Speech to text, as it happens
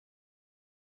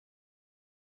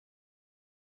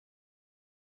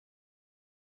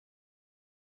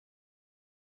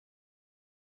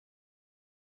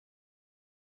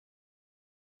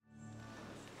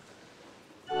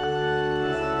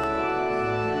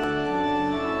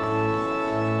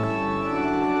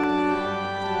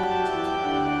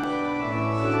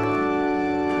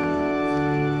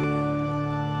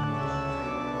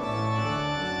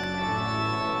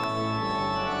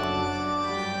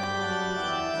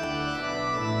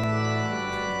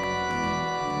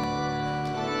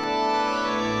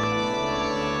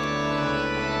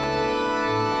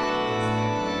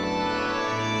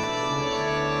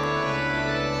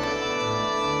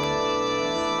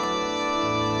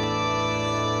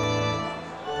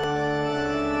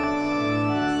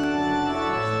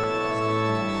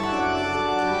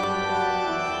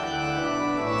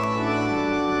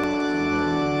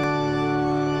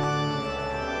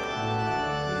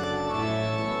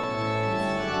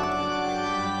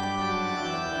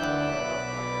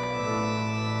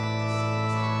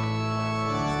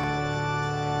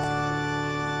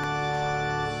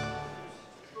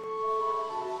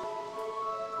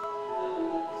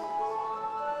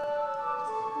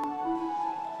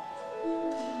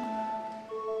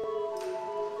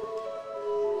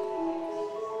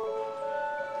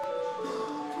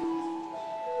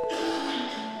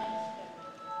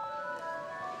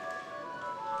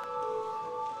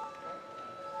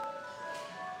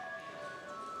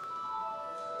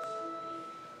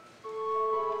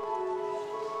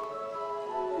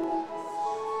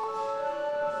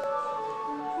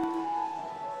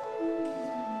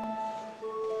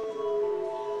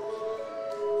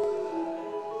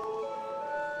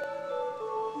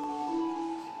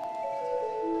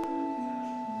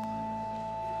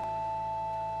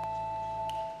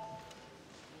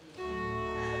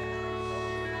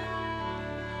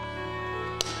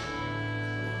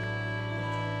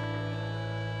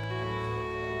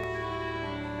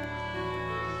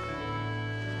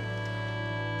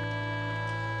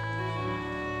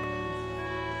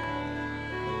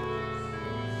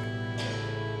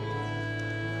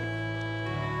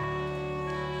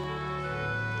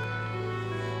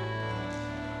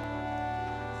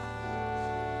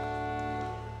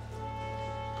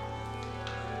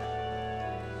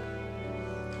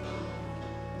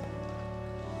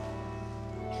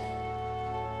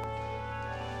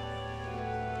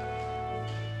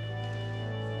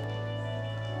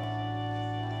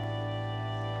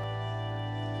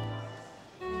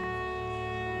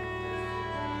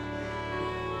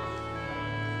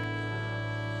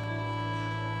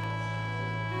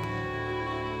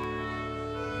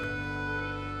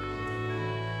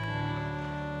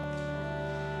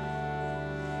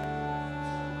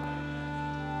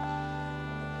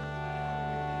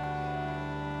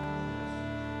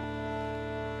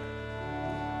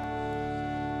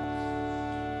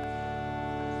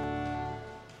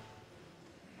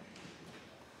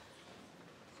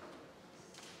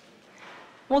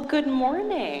Well, good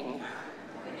morning.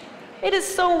 It is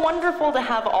so wonderful to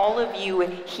have all of you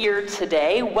here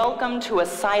today. Welcome to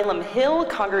Asylum Hill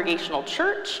Congregational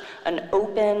Church, an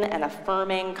open and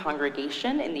affirming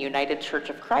congregation in the United Church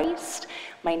of Christ.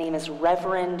 My name is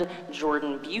Reverend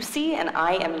Jordan Bucey, and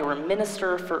I am your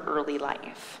minister for early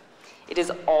life. It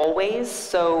is always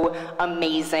so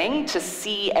amazing to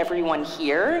see everyone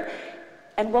here.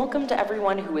 And welcome to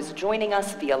everyone who is joining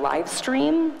us via live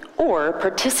stream or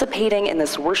participating in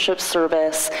this worship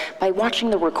service by watching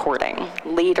the recording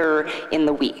later in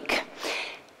the week.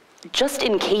 Just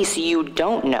in case you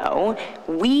don't know,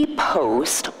 we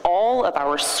post all of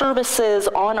our services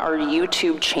on our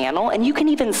YouTube channel, and you can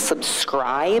even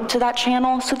subscribe to that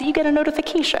channel so that you get a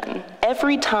notification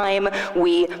every time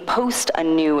we post a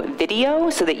new video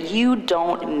so that you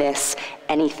don't miss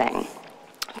anything.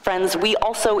 Friends, we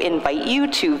also invite you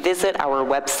to visit our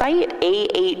website,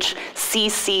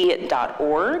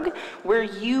 ahcc.org, where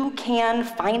you can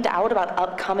find out about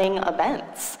upcoming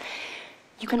events.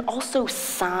 You can also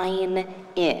sign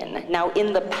in. Now,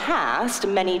 in the past,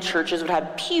 many churches would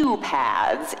have pew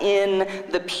pads in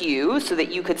the pew so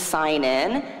that you could sign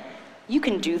in. You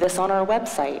can do this on our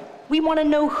website. We want to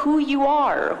know who you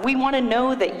are. We want to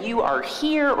know that you are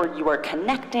here or you are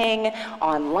connecting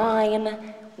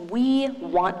online. We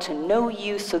want to know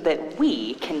you so that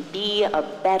we can be a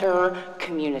better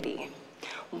community.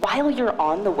 While you're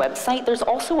on the website, there's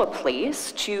also a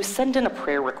place to send in a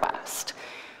prayer request.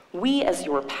 We, as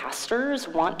your pastors,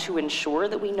 want to ensure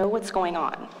that we know what's going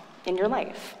on in your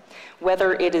life.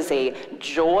 Whether it is a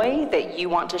joy that you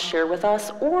want to share with us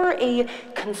or a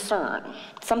concern,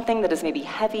 something that is maybe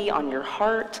heavy on your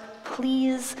heart,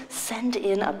 please send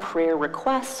in a prayer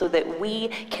request so that we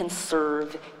can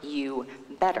serve you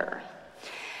better.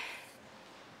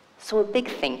 So a big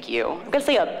thank you. I'm going to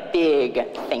say a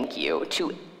big thank you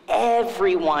to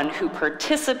everyone who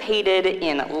participated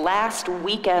in last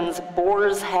weekend's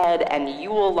Boar's Head and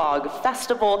Yule Log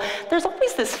Festival. There's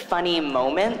always this funny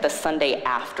moment the Sunday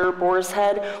after Boar's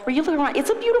Head where you look around,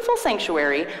 it's a beautiful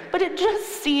sanctuary, but it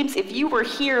just seems, if you were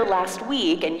here last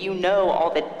week and you know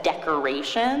all the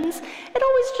decorations, it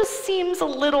always just seems a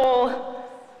little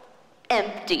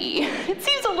empty. It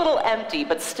seems a little empty,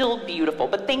 but still beautiful.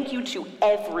 But thank you to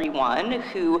everyone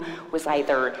who was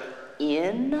either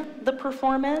in the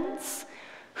performance,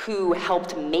 who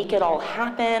helped make it all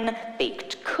happen,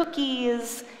 baked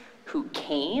cookies, who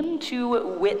came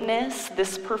to witness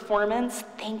this performance.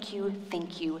 Thank you,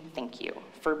 thank you, thank you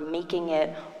for making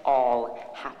it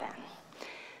all happen.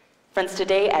 Friends,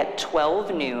 today at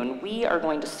 12 noon, we are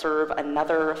going to serve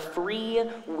another free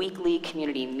weekly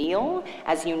community meal.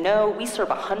 As you know, we serve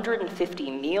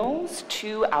 150 meals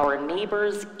to our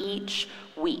neighbors each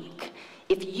week.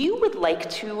 If you would like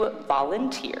to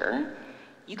volunteer,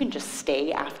 you can just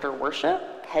stay after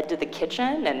worship, head to the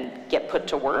kitchen and get put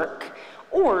to work,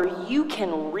 or you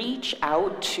can reach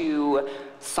out to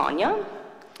Sonia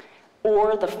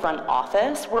or the front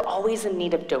office. We're always in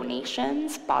need of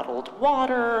donations, bottled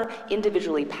water,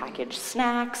 individually packaged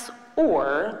snacks,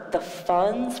 or the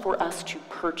funds for us to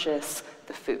purchase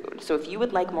the food. So if you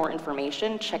would like more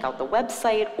information, check out the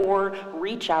website or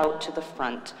reach out to the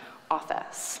front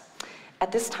office.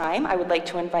 At this time, I would like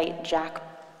to invite Jack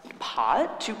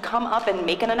Pott to come up and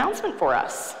make an announcement for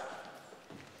us.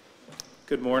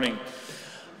 Good morning.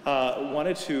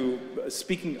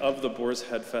 Speaking of the Boar's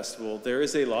Head Festival, there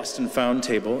is a Lost and Found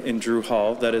table in Drew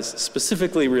Hall that is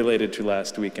specifically related to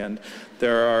last weekend.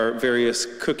 There are various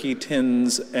cookie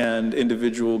tins and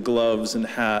individual gloves and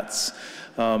hats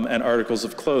and articles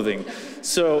of clothing.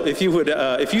 So if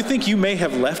you think you may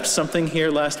have left something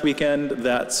here last weekend,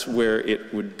 that's where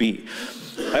it would be.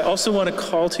 I also want to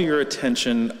call to your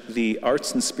attention the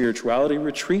Arts and Spirituality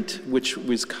Retreat, which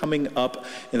was coming up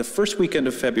in the first weekend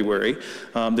of February.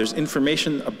 There's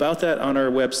information about that on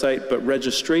our website, but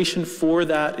registration for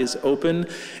that is open,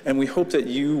 and we hope that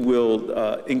you will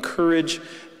encourage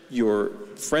your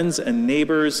friends and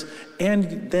neighbors,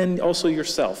 and then also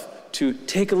yourself, to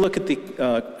take a look at the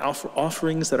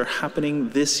offerings that are happening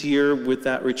this year with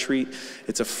that retreat.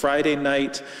 It's a Friday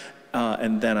night,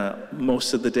 and then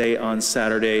most of the day on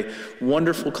Saturday.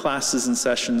 Wonderful classes and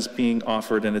sessions being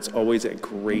offered, and it's always a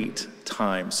great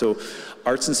time. So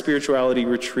Arts and Spirituality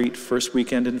Retreat, first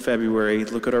weekend in February.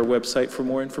 Look at our website for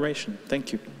more information.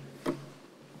 Thank you.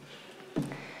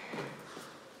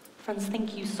 Friends,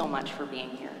 thank you so much for being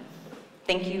here.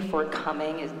 Thank you for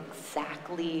coming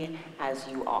exactly as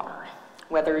you are.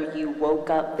 Whether you woke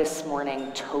up this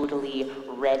morning totally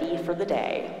ready for the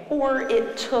day, or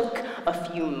it took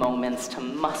a few moments to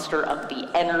muster up the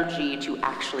energy to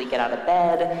actually get out of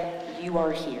bed, you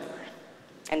are here.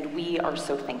 And we are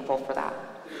so thankful for that.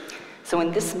 So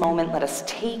in this moment, let us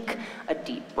take a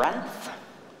deep breath.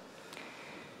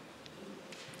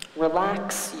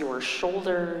 Relax your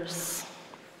shoulders,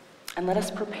 and let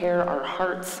us prepare our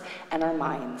hearts and our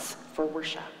minds for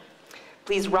worship.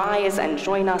 Please rise and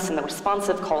join us in the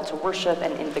responsive call to worship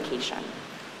and invocation.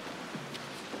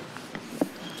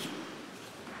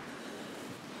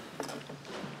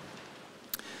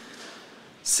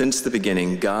 Since the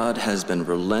beginning, God has been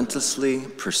relentlessly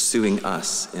pursuing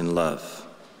us in love.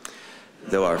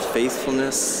 Though our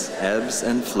faithfulness ebbs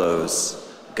and flows,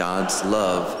 God's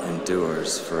love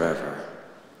endures forever.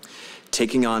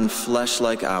 Taking on flesh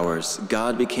like ours,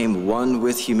 God became one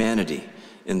with humanity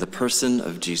in the person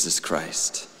of Jesus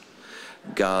Christ.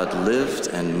 God lived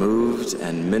and moved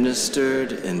and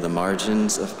ministered in the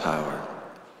margins of power.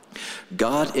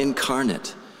 God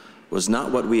incarnate was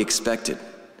not what we expected.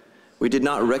 We did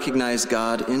not recognize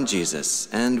God in Jesus,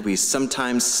 and we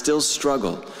sometimes still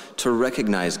struggle to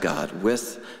recognize God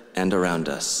with and around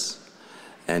us.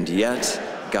 And yet,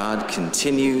 God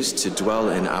continues to dwell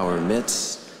in our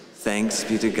midst. Thanks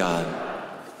be to God.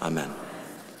 Amen.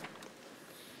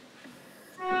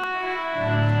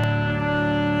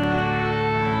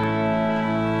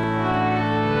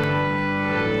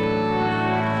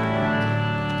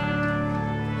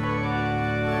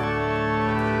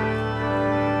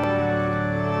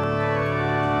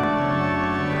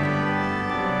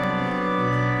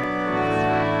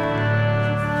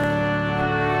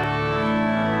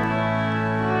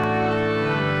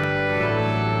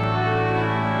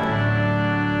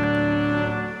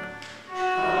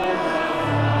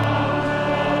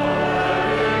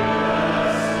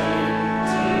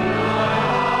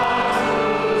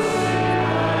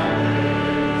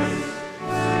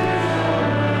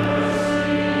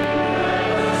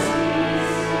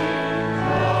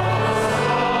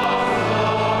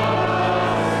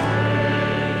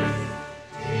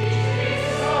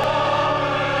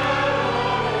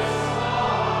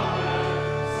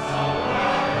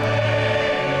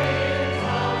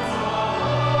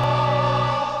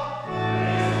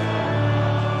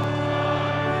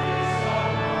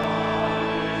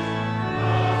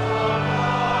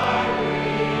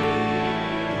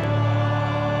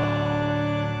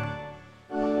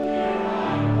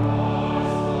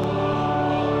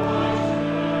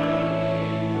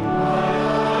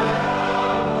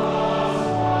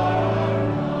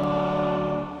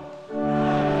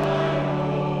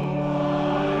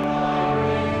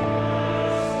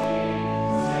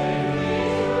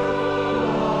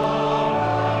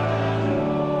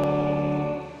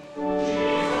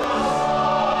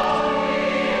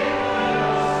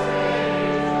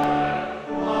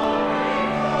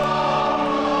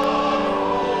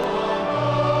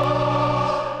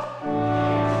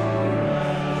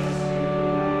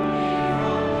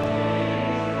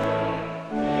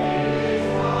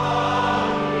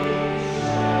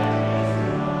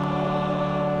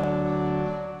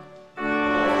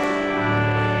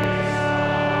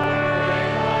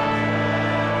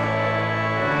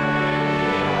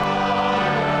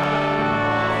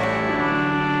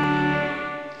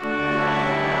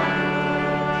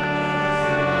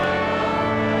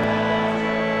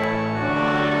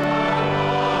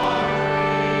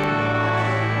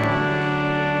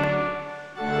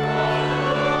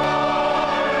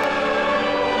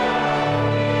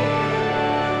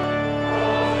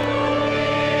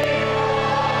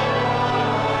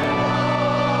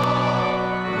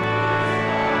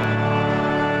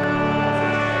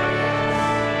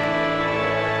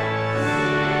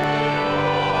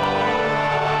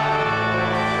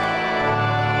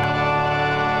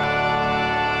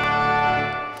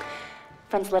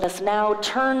 Friends, let us now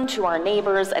turn to our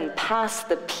neighbors and pass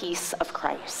the peace of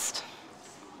Christ.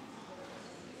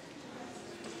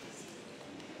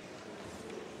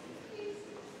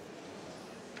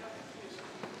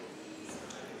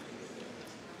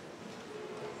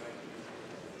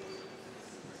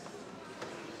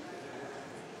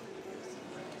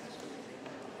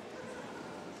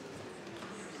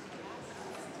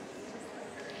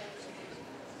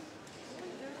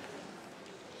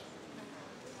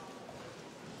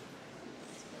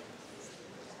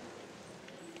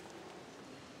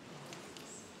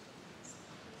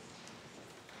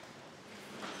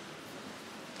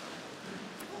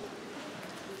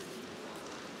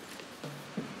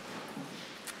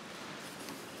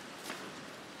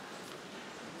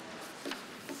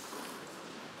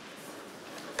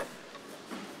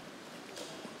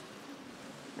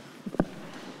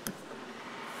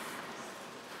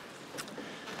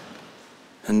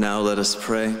 And now let us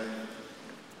pray.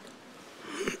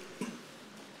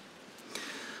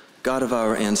 God of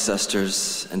our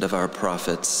ancestors and of our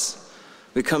prophets,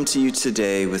 We come to you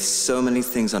today with so many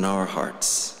things on our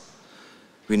hearts.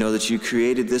 We know that you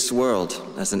created this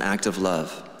world as an act of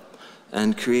love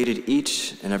and created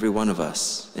each and every one of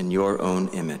us in your own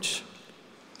image.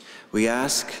 We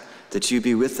ask that you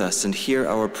be with us and hear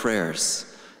our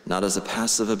prayers, not as a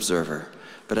passive observer,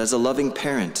 but as a loving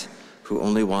parent who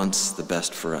only wants the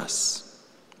best for us.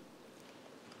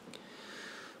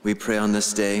 We pray on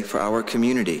this day for our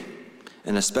community,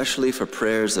 and especially for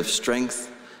prayers of strength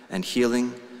and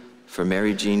healing for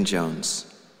Mary Jean Jones.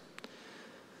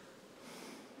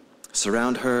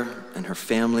 Surround her and her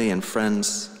family and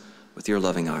friends with your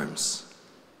loving arms.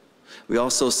 We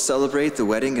also celebrate the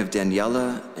wedding of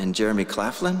Daniela and Jeremy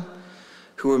Claflin,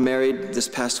 who were married this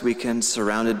past weekend,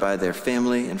 surrounded by their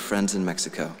family and friends in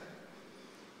Mexico.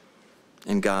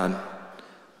 And God,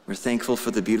 we're thankful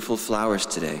for the beautiful flowers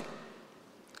today,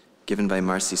 given by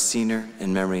Marcy Senior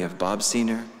in memory of Bob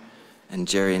Senior and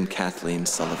Jerry and Kathleen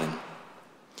Sullivan.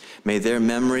 May their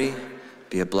memory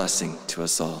be a blessing to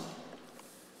us all.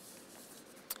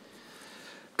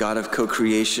 God of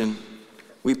co-creation,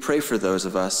 we pray for those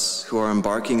of us who are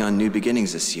embarking on new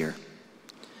beginnings this year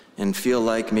and feel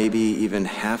like maybe even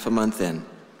half a month in,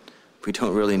 we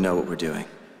don't really know what we're doing.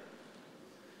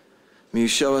 May you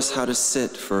show us how to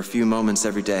sit for a few moments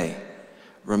every day,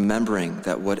 remembering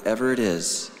that whatever it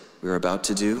is we're about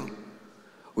to do,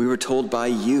 we were told by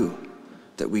you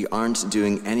that we aren't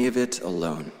doing any of it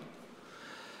alone.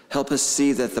 Help us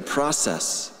see that the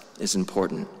process is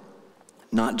important,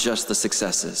 not just the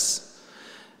successes,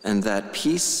 and that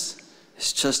peace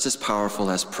is just as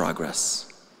powerful as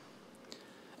progress.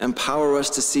 Empower us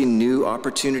to see new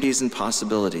opportunities and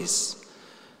possibilities,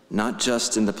 not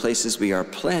just in the places we are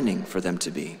planning for them to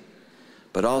be,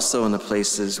 but also in the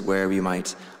places where we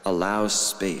might allow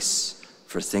space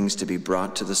for things to be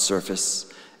brought to the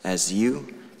surface as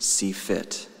you see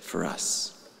fit for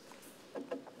us.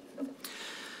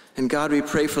 And God, we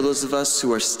pray for those of us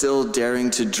who are still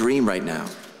daring to dream right now.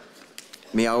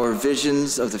 May our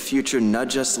visions of the future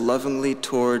nudge us lovingly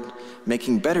toward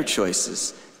making better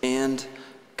choices and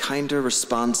kinder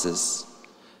responses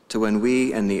to when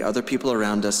we and the other people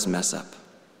around us mess up.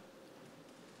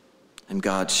 And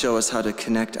God, show us how to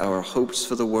connect our hopes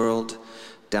for the world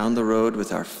down the road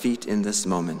with our feet in this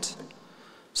moment,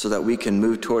 so that we can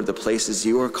move toward the places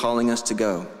you are calling us to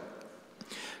go.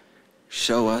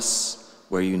 Show us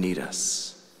where you need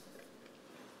us.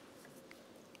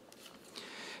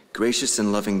 Gracious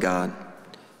and loving God,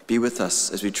 be with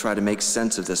us as we try to make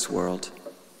sense of this world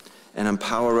and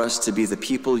empower us to be the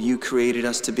people you created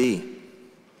us to be.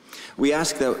 We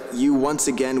ask that you once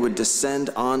again would descend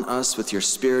on us with your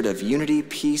spirit of unity,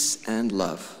 peace, and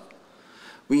love.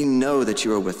 We know that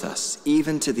you are with us,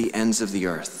 even to the ends of the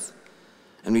earth.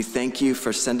 And we thank you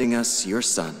for sending us your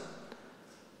Son,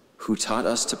 who taught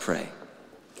us to pray.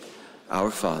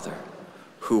 Our Father,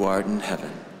 who art in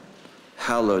heaven,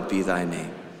 hallowed be thy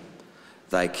name.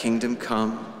 Thy kingdom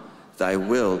come, thy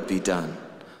will be done,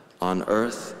 on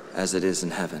earth as it is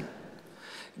in heaven.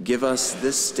 Give us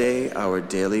this day our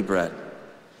daily bread,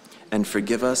 and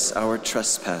forgive us our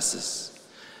trespasses,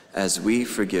 as we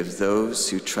forgive those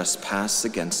who trespass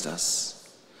against us.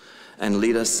 And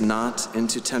lead us not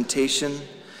into temptation,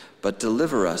 but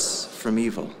deliver us from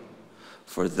evil.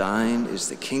 For thine is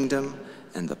the kingdom,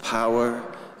 and the power,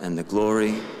 and the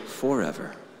glory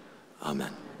forever.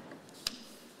 Amen.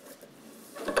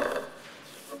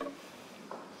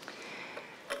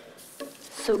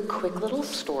 So, quick little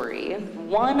story.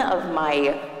 One of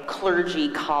my clergy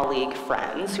colleague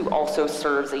friends, who also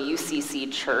serves a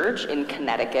UCC church in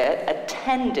Connecticut,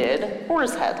 attended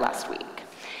Boar's Head last week.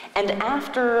 And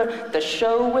after the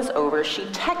show was over, she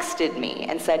texted me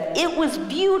and said, "It was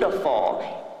beautiful,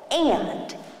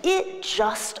 and it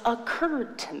just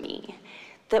occurred to me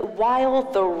that while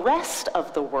the rest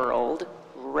of the world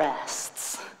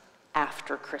rests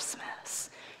after Christmas,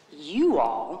 you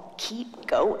all keep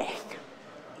going."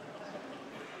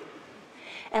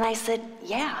 And I said,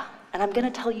 yeah, and I'm gonna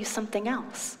tell you something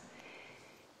else.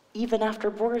 Even after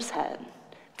Boar's Head,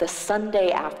 the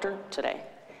Sunday after today,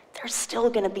 there's still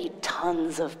gonna be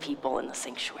tons of people in the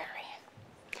sanctuary.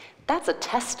 That's a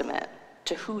testament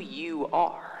to who you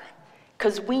are.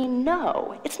 Because we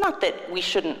know, it's not that we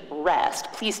shouldn't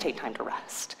rest, please take time to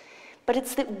rest, but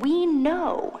it's that we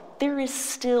know there is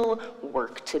still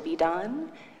work to be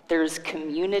done, there's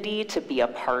community to be a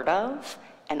part of,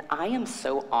 and I am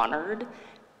so honored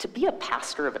to be a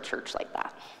pastor of a church like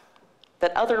that,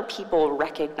 that other people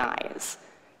recognize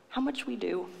how much we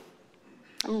do.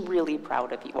 I'm really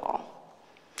proud of you all.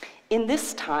 In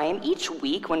this time, each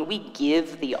week when we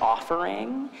give the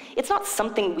offering, it's not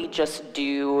something we just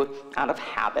do out of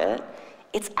habit.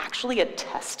 it's actually a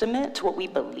testament to what we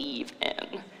believe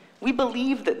in. We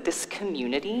believe that this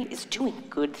community is doing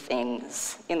good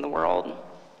things in the world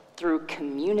through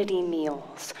community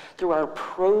meals, through our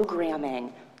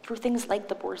programming, through things like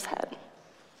the Boar's Head.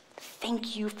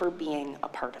 Thank you for being a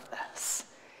part of this.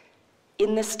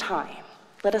 In this time,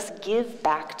 let us give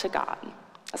back to God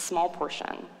a small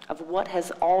portion of what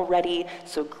has already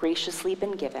so graciously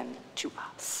been given to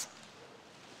us.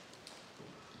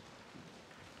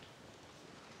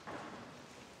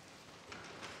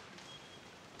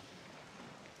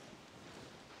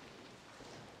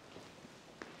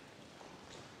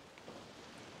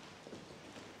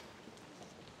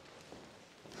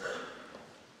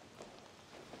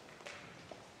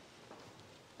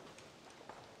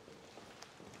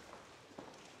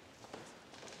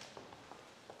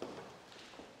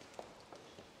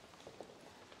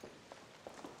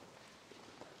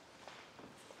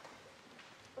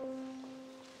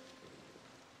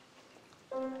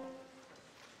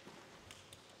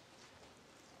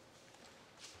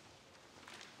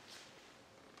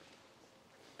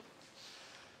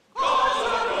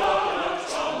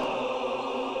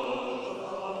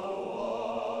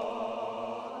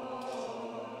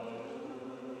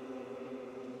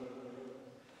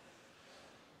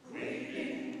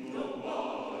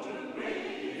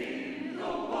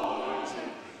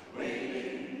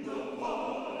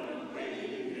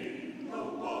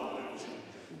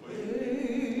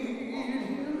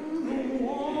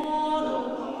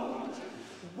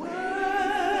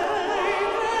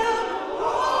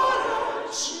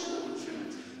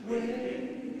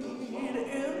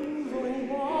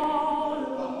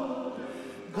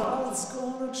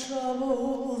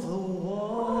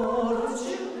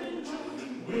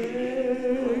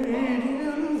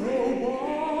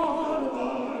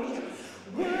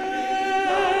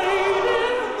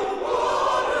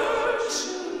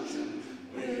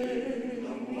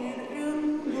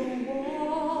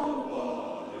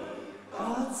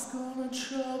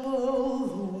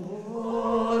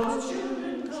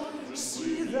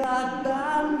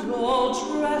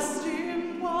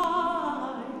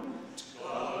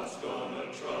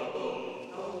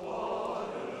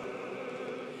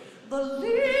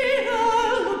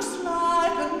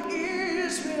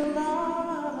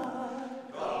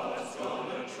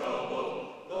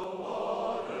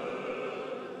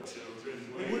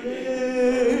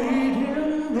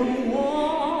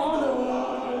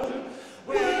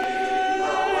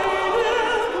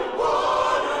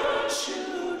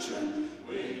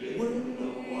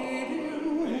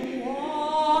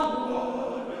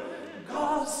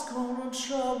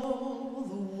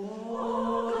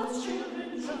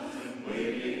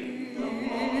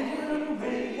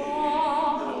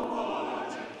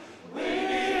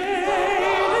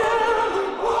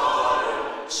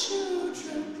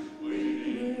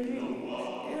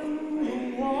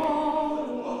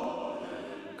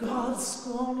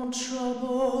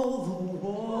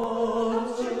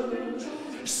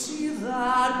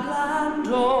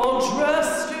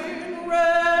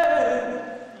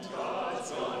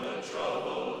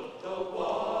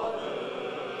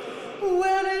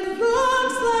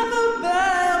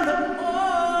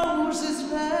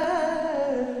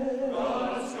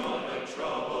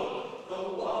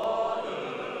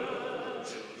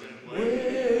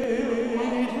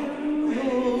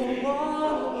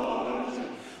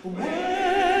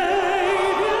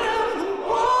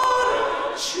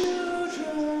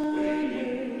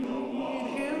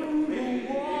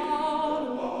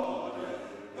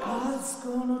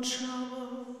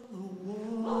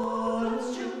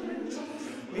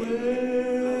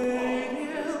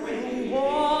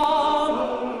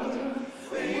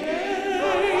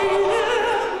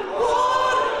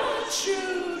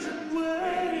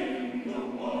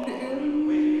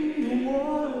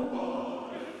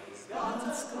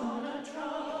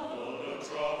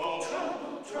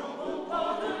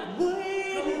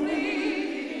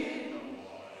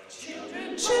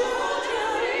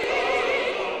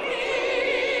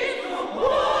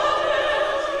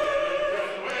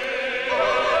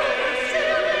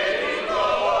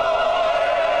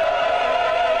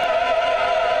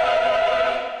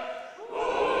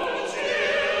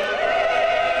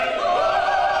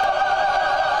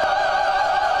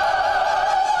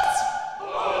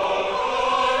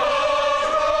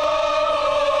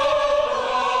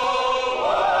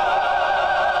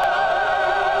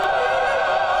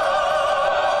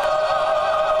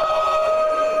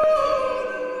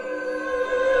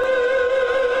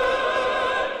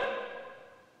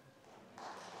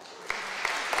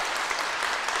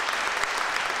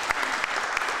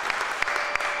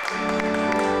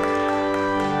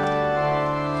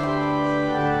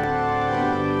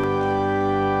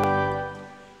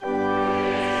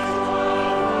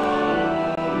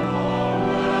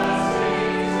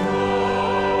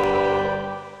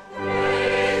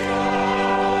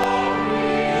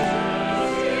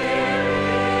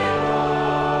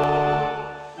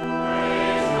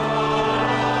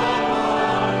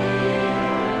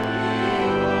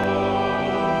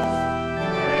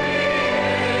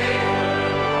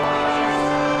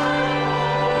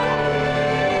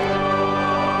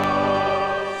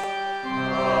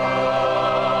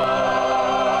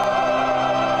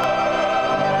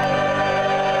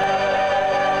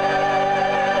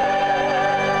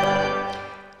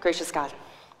 Gracious God,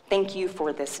 thank you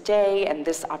for this day and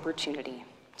this opportunity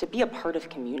to be a part of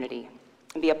community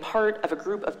and be a part of a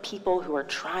group of people who are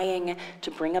trying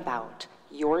to bring about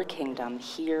your kingdom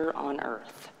here on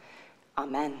earth.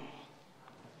 Amen.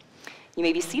 You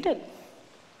may be seated.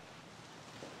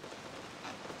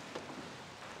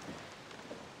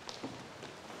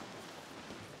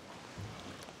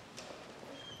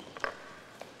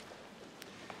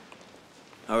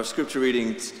 Our scripture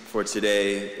reading for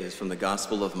today is from the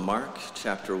Gospel of Mark,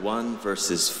 chapter 1,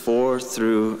 verses 4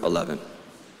 through 11.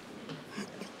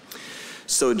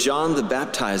 So John the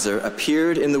Baptizer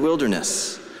appeared in the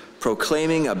wilderness,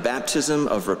 proclaiming a baptism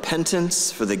of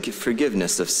repentance for the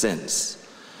forgiveness of sins.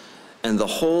 And the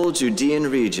whole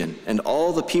Judean region and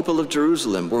all the people of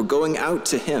Jerusalem were going out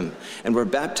to him and were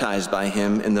baptized by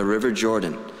him in the river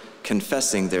Jordan,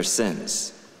 confessing their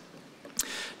sins.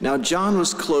 Now John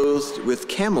was clothed with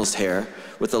camel's hair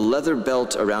with a leather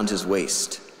belt around his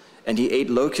waist, and he ate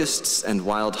locusts and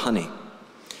wild honey.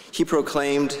 He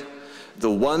proclaimed, "The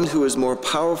one who is more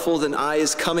powerful than I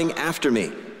is coming after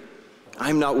me. I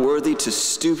am not worthy to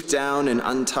stoop down and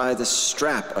untie the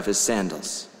strap of his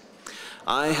sandals.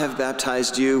 I have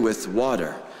baptized you with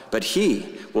water, but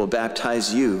he will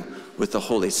baptize you with the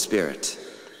Holy Spirit."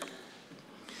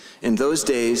 In those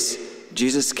days,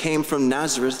 Jesus came from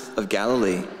Nazareth of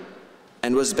Galilee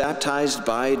and was baptized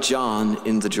by John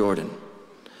in the Jordan.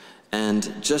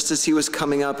 And just as he was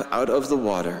coming up out of the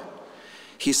water,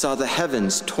 he saw the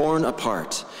heavens torn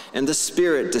apart and the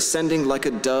Spirit descending like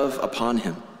a dove upon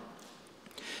him.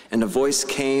 And a voice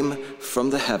came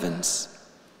from the heavens,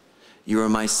 "You are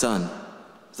my Son,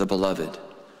 the Beloved.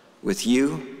 With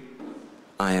you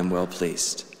I am well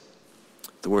pleased."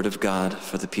 The word of God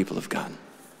for the people of God.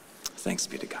 Thanks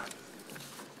be to God.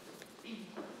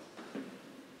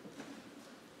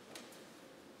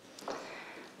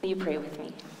 Will you pray with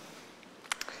me?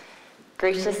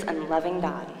 Gracious and loving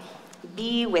God,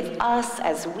 be with us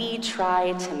as we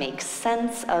try to make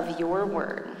sense of your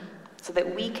word so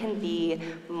that we can be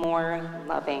more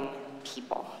loving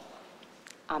people.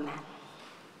 Amen.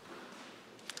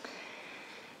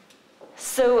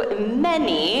 So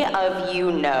many of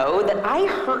you know that I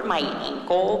hurt my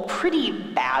ankle pretty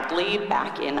badly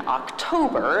back in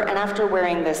October, and after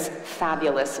wearing this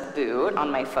fabulous boot on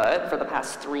my foot for the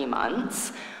past 3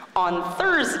 months, on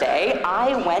Thursday,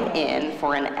 I went in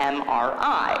for an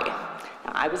MRI.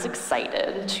 Now, I was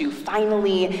excited to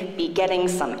finally be getting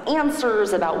some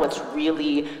answers about what's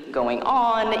really going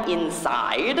on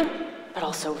inside, but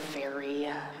also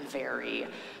very, very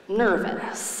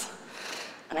nervous.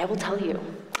 And I will tell you,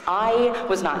 I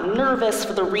was not nervous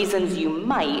for the reasons you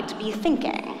might be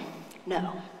thinking.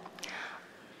 No.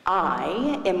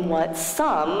 I am what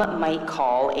some might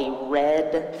call a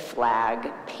red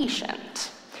flag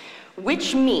patient,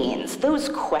 which means those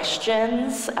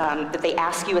questions that they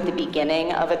ask you at the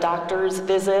beginning of a doctor's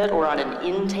visit or on an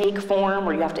intake form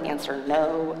where you have to answer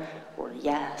no or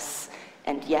yes,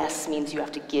 and yes means you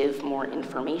have to give more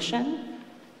information.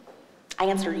 I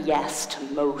answer yes to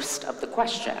most of the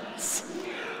questions.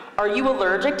 Are you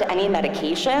allergic to any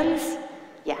medications?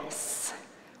 Yes.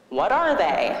 What are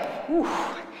they? Ooh.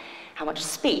 How much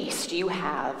space do you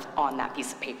have on that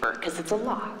piece of paper? Because it's a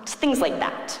lot. Things like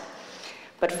that.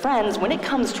 But friends, when it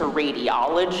comes to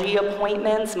radiology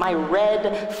appointments, my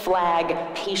red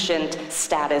flag patient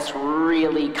status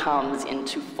really comes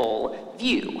into full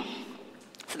view.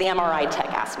 So the MRI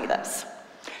tech asked me this.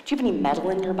 Do you have any metal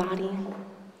in your body?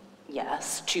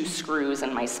 Yes. 2 screws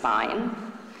in my spine.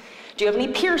 Do you have any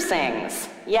piercings?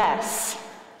 Yes.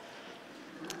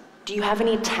 Do you have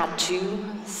any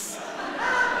tattoos?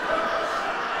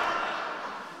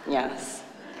 Yes.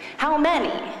 How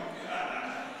many?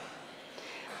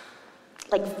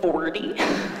 Like 40.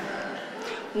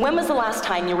 When was the last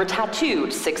time you were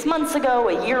tattooed? 6 months ago,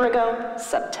 a year ago?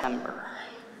 September.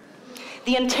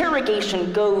 The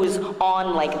interrogation goes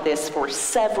on like this for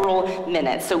several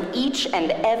minutes. So each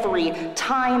and every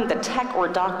time the tech or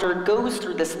doctor goes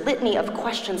through this litany of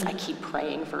questions, I keep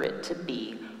praying for it to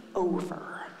be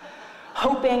over,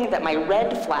 hoping that my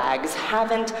red flags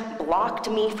haven't blocked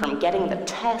me from getting the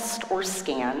test or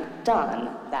scan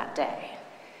done that day.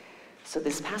 So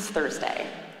this past Thursday,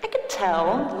 I could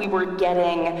tell we were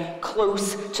getting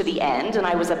close to the end, and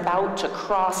I was about to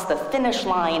cross the finish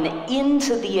line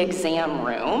into the exam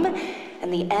room,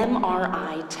 and the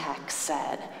MRI tech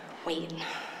said, "Wait,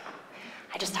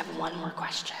 I just have one more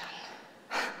question."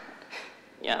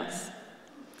 Yes.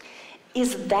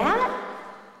 Is that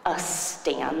a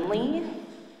Stanley?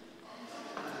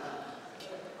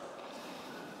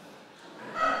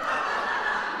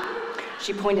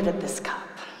 She pointed at this cup.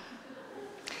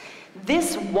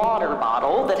 This water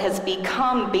bottle that has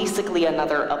become basically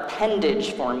another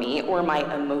appendage for me, or my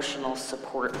emotional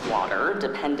support water,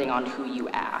 depending on who you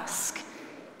ask,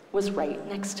 was right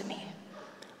next to me.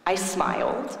 I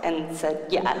smiled and said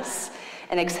yes,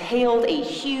 and exhaled a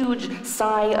huge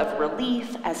sigh of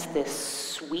relief as this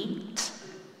sweet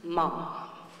mom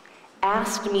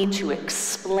asked me to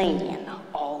explain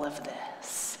all of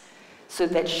this so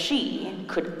that she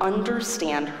could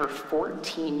understand her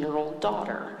 14-year-old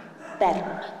daughter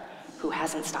better, who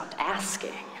hasn't stopped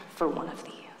asking for one of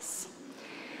these.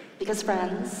 Because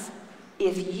friends,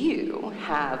 if you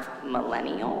have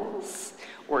millennials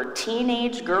or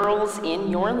teenage girls in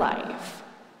your life,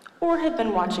 or have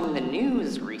been watching the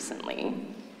news recently,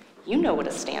 you know what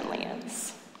a Stanley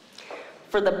is.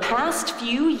 For the past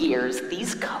few years,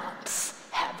 these cups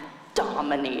have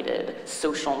dominated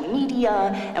social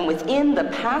media, and within the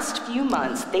past few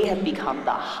months, they have become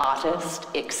the hottest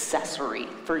accessory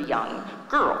for young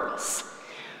girls.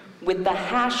 With the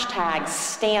hashtag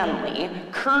Stanley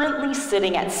currently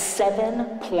sitting at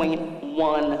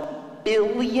 7.1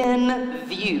 billion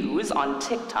views on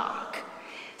TikTok,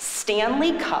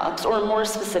 Stanley cups, or more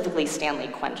specifically Stanley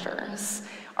quenchers,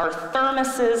 are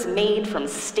thermoses made from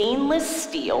stainless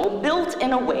steel, built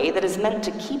in a way that is meant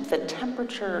to keep the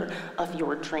temperature of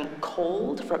your drink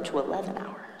cold for up to 11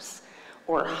 hours,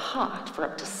 or hot for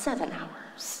up to 7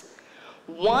 hours.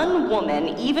 One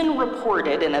woman even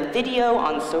reported in a video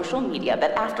on social media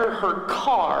that after her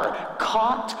car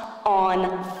caught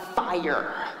on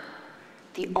fire,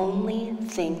 the only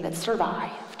thing that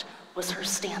survived was her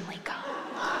Stanley cup.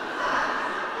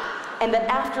 And that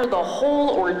after the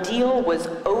whole ordeal was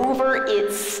over,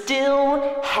 it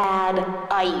still had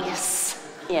ice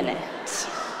in it.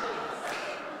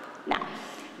 Now,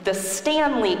 the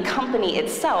Stanley Company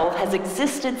itself has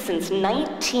existed since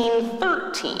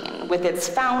 1913, with its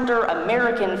founder,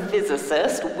 American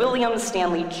physicist William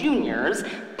Stanley Jr.'s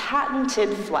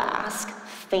patented flask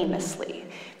famously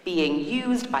being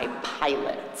used by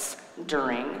pilots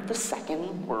during the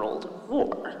Second World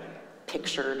War,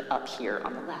 pictured up here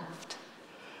on the left.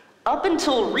 Up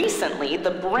until recently,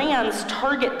 the brand's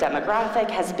target demographic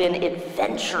has been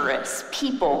adventurous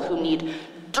people who need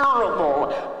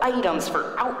durable items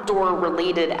for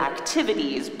outdoor-related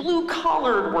activities,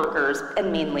 blue-collared workers,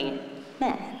 and mainly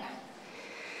men.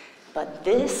 But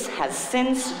this has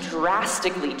since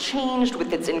drastically changed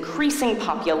with its increasing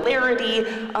popularity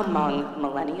among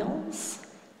millennials,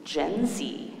 Gen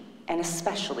Z, and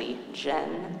especially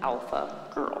Gen Alpha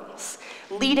girls,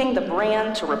 leading the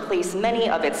brand to replace many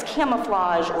of its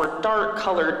camouflage or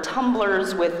dark-colored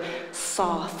tumblers with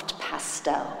soft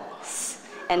pastels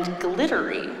and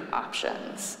glittery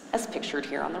options, as pictured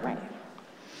here on the right.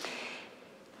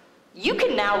 You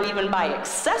can now even buy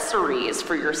accessories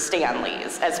for your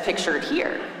Stanleys, as pictured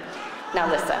here. Now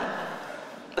listen.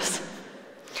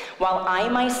 While I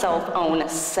myself own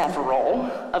several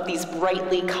of these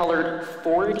brightly colored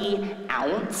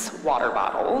 40-ounce water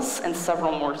bottles and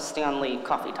several more Stanley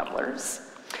coffee tumblers,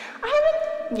 I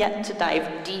haven't yet to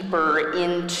dive deeper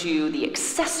into the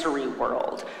accessory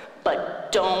world,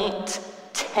 but don't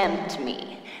tempt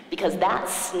me, because that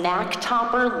snack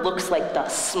topper looks like the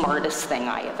smartest thing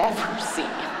I have ever seen.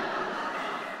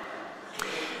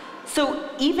 So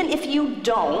even if you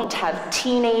don't have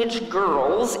teenage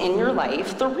girls in your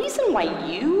life, the reason why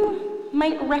you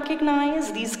might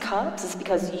recognize these cups is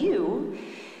because you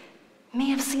may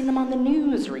have seen them on the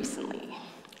news recently.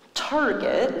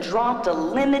 Target dropped a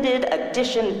limited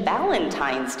edition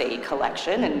Valentine's Day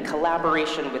collection in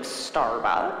collaboration with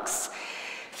Starbucks,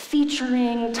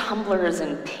 featuring tumblers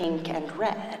in pink and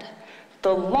red. The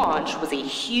launch was a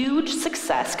huge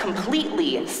success,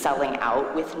 completely selling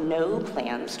out with no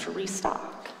plans to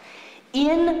restock.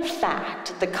 In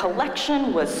fact, the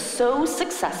collection was so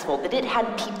successful that it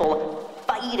had people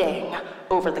fighting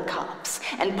over the cups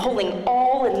and pulling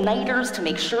all-nighters to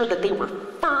make sure that they were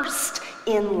first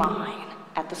in line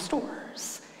at the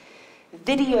stores.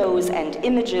 Videos and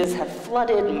images have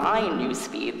flooded my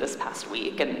newsfeed this past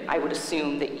week, and I would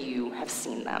assume that you have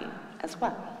seen them as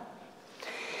well.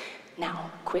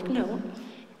 Now, quick note,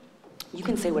 you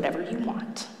can say whatever you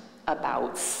want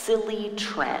about silly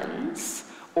trends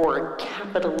or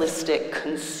capitalistic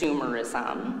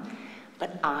consumerism,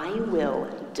 but I will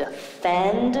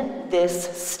defend this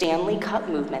Stanley Cup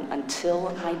movement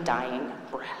until my dying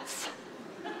breath.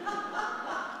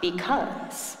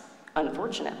 Because,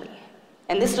 unfortunately,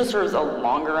 and this deserves a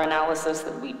longer analysis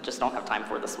that we just don't have time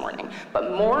for this morning,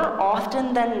 but more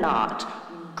often than not,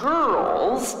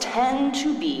 girls tend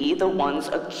to be the ones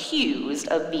accused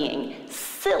of being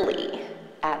silly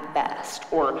at best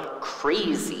or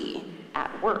crazy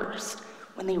at worst,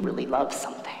 when they really love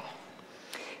something.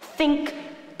 Think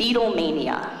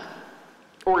Beatlemania,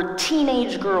 or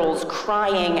teenage girls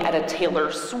crying at a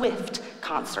Taylor Swift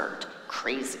concert.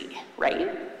 Crazy,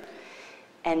 right?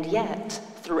 And yet,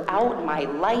 throughout my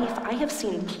life, I have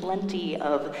seen plenty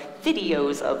of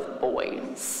videos of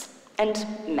boys and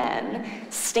men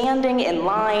standing in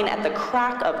line at the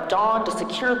crack of dawn to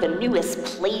secure the newest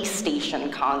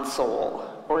PlayStation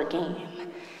console or game.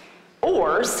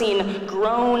 Or seen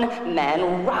grown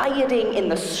men rioting in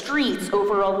the streets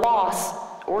over a loss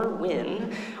or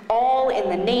win, all in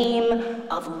the name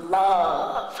of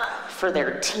love for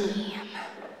their team.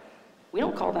 We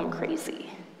don't call them crazy,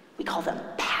 we call them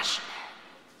passionate.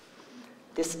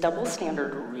 This double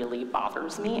standard really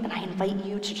bothers me, and I invite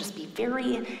you to just be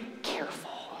very careful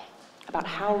about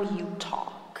how you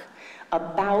talk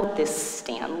about this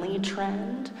Stanley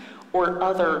trend or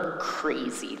other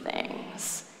crazy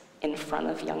things in front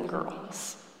of young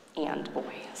girls and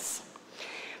boys.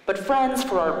 But friends,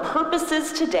 for our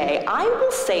purposes today, I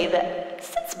will say that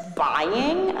since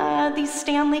buying these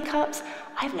Stanley Cups,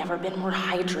 I've never been more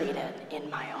hydrated in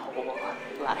my whole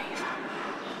life.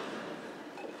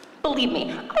 Believe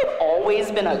me, I've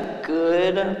always been a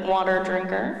good water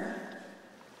drinker.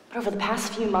 But over the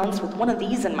past few months, with one of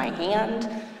these in my hand,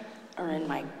 or in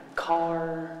my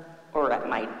car, or at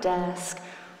my desk,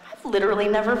 I've literally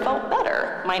never felt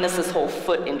better, minus this whole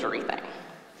foot injury thing.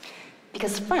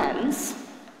 Because friends,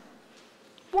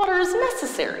 water is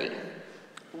necessary.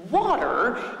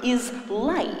 Water is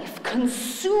life.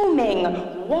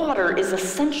 Consuming water is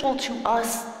essential to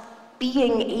us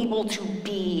being able to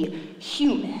be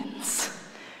humans.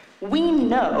 We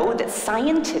know that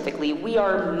scientifically we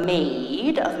are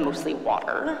made of mostly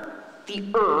water. The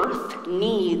earth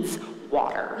needs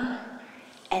water.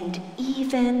 And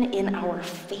even in our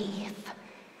faith,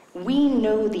 we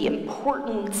know the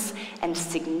importance and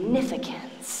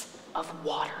significance of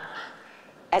water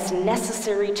as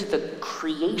necessary to the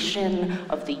creation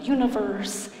of the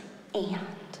universe and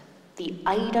the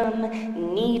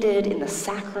item needed in the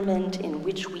sacrament in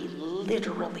which we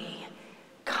literally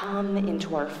come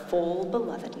into our full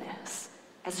belovedness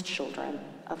as children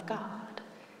of God.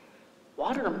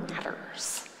 Water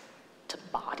matters to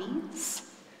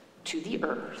bodies, to the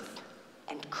earth,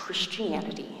 and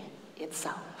Christianity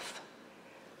itself.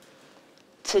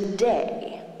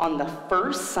 Today, on the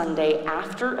first Sunday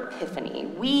after Epiphany,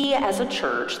 we as a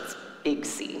church,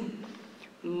 Bucey,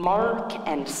 mark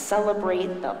and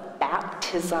celebrate the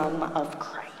baptism of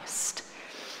Christ.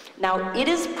 Now, it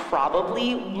is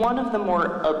probably one of the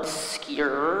more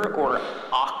obscure or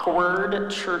awkward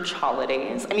church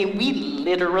holidays. I mean, we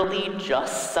literally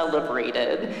just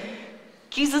celebrated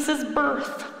Jesus'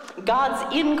 birth,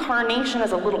 God's incarnation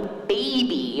as a little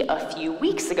baby a few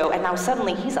weeks ago, and now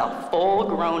suddenly he's a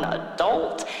full-grown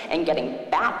adult and getting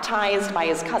baptized by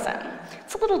his cousin.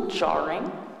 It's a little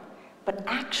jarring, but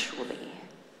actually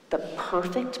the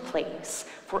perfect place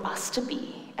for us to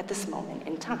be at this moment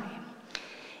in time.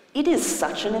 It is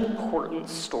such an important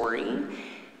story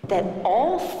that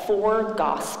all four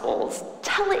Gospels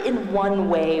tell it in one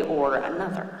way or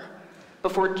another.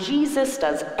 Before Jesus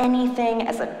does anything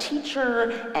as a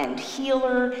teacher and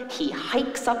healer, he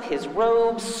hikes up his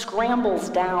robes, scrambles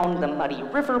down the muddy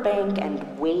riverbank,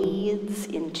 and wades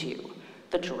into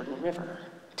the Jordan River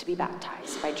to be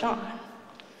baptized by John.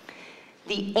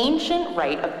 The ancient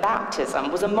rite of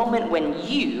baptism was a moment when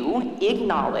you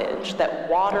acknowledge that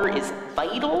water is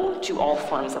vital to all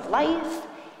forms of life,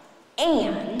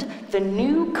 and the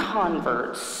new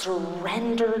convert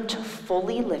surrendered to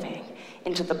fully living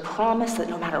into the promise that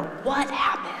no matter what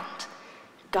happened,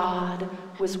 God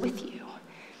was with you.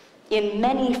 In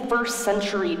many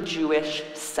first-century Jewish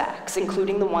sects,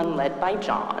 including the one led by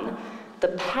John, the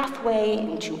pathway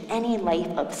into any life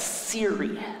of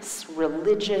serious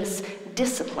religious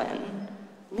discipline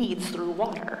leads through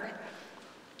water.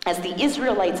 As the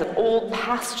Israelites of old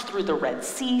passed through the Red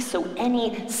Sea, so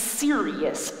any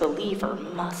serious believer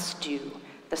must do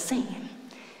the same.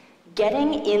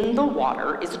 Getting in the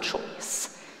water is a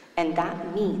choice, and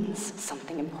that means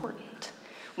something important.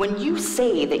 When you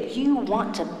say that you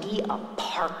want to be a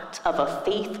part of a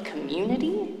faith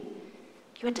community,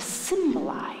 you had to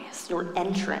symbolize your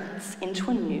entrance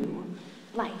into a new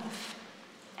life.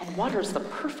 And water is the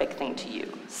perfect thing to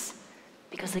use,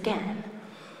 because again,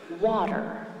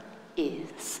 water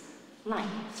is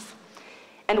life.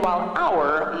 And while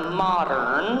our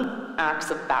modern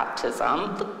acts of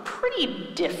baptism look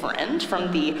pretty different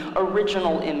from the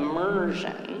original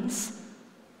immersions,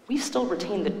 we've still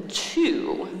retained the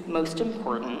two most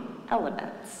important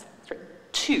elements. Sorry,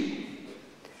 two: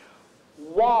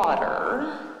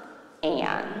 water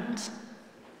and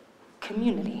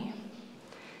community.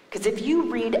 Because if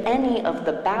you read any of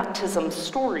the baptism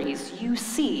stories, you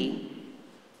see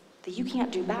that you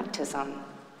can't do baptism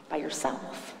by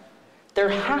yourself. There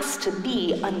has to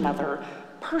be another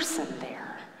person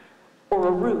there, or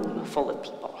a room full of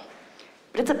people.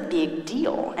 But it's a big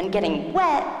deal, and getting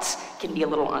wet can be a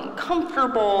little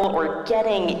uncomfortable, or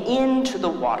getting into the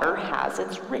water has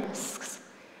its risks.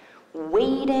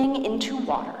 Wading into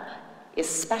water,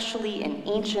 especially in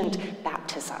ancient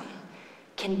baptism,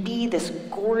 can be this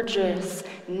gorgeous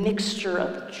mixture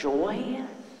of joy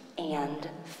and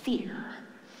fear.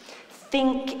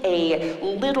 Think a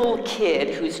little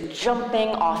kid who's jumping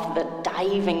off the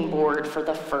diving board for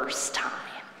the first time.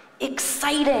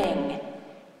 Exciting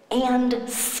and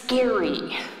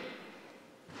scary.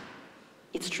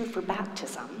 It's true for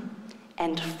baptism,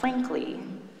 and frankly,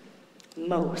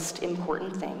 most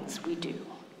important things we do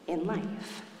in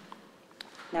life.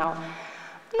 Now,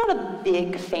 I'm not a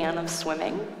big fan of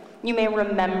swimming. You may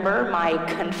remember my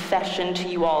confession to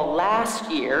you all last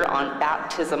year on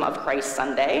Baptism of Christ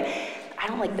Sunday. I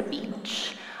don't like the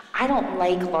beach. I don't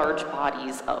like large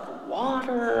bodies of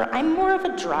water. I'm more of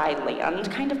a dry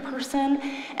land kind of person.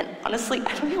 And honestly,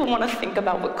 I don't even want to think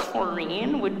about what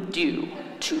chlorine would do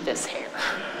to this hair.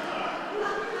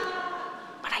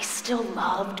 But I still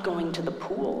loved going to the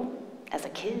pool as a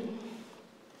kid.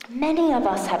 Many of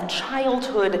us have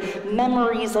childhood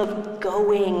memories of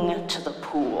going to the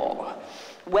pool,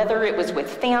 whether it was with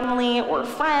family or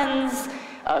friends,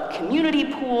 a community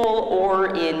pool,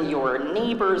 or in your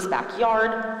neighbor's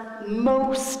backyard.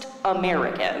 Most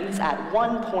Americans, at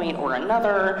one point or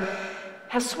another,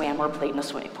 have swam or played in a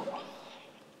swimming pool.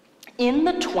 In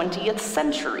the 20th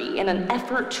century, in an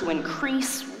effort to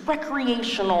increase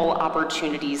recreational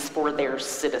opportunities for their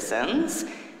citizens,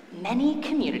 many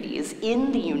communities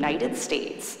in the United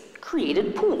States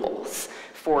created pools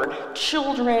for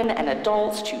children and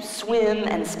adults to swim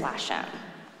and splash in.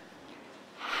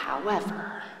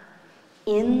 However,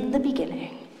 in the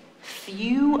beginning,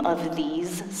 few of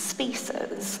these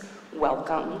spaces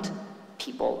welcomed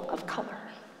people of color.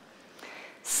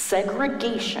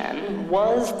 Segregation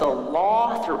was the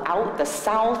law throughout the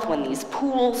South when these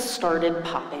pools started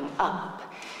popping up.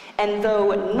 And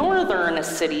though northern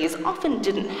cities often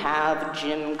didn't have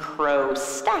Jim Crow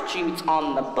statutes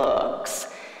on the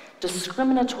books,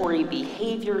 discriminatory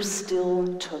behavior still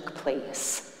took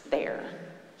place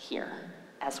here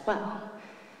as well.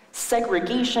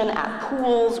 Segregation at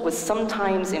pools was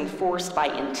sometimes enforced by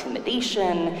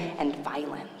intimidation and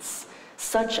violence,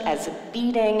 such as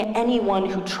beating anyone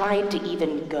who tried to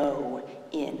even go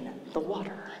in the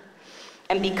water.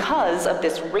 And because of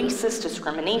this racist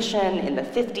discrimination in the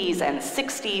 50s and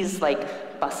 60s,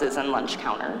 like buses and lunch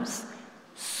counters,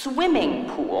 swimming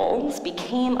pools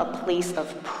became a place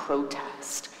of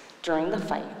protest during the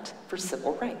fight for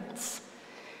civil rights.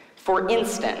 For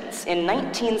instance, in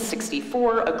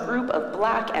 1964, a group of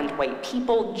black and white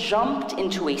people jumped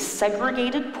into a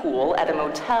segregated pool at a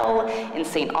motel in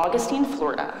St. Augustine,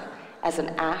 Florida, as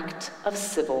an act of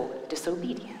civil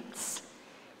disobedience.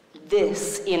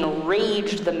 This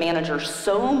enraged the manager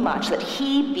so much that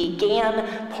he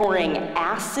began pouring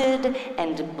acid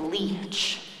and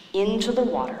bleach into the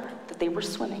water that they were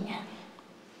swimming in.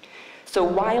 So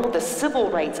while the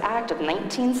Civil Rights Act of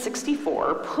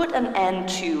 1964 put an end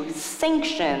to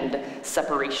sanctioned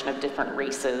separation of different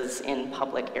races in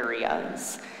public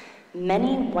areas,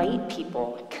 many white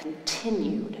people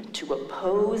continued to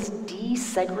oppose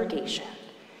desegregation,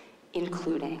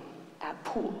 including at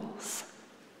pools.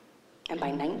 And by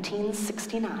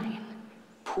 1969,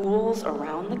 pools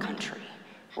around the country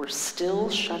were still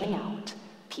shutting out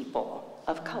people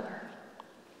of color.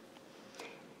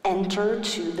 Enter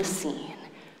to the scene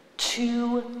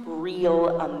two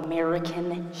real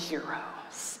American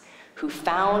heroes who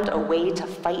found a way to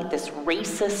fight this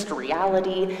racist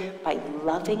reality by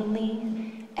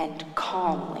lovingly and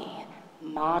calmly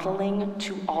modeling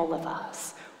to all of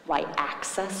us why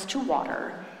access to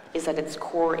water is at its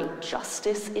core a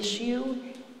justice issue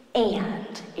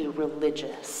and a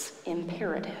religious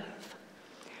imperative.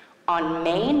 On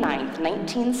May 9th,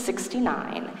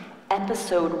 1969,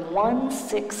 episode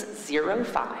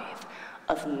 1605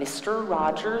 of Mr.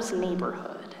 Rogers'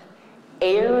 Neighborhood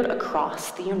aired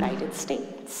across the United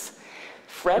States.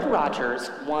 Fred Rogers,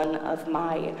 one of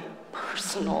my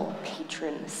personal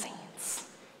patron saints,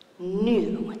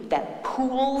 knew that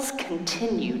pools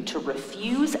continued to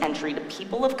refuse entry to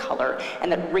people of color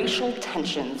and that racial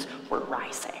tensions were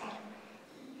rising.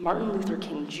 Martin Luther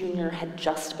King Jr. had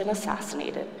just been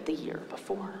assassinated the year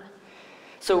before.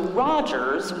 So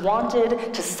Rogers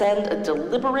wanted to send a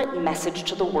deliberate message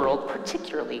to the world,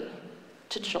 particularly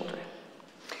to children.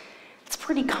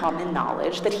 pretty common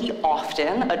knowledge that he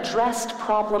often addressed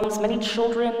problems many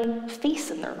children face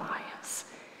in their lives.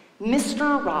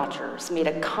 Mr. Rogers made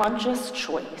a conscious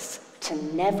choice to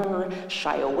never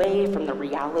shy away from the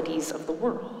realities of the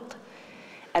world.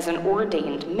 As an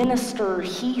ordained minister,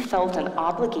 he felt an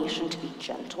obligation to be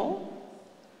gentle,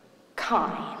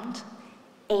 kind,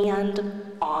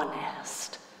 and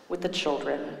honest with the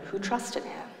children who trusted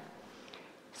him.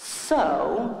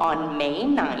 So, on May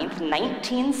 9th,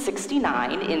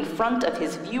 1969, in front of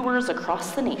his viewers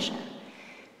across the nation,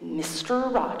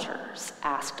 Mr. Rogers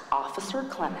asked Officer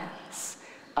Clemens,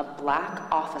 a black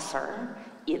officer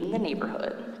in the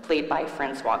neighborhood, played by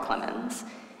Francois Clemens,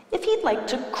 if he'd like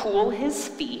to cool his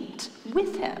feet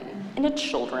with him in a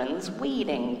children's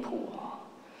wading pool.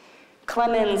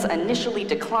 Clemens initially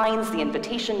declines the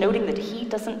invitation, noting that he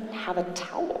doesn't have a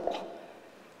towel.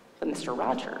 But Mr.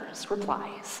 Rogers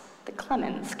replies that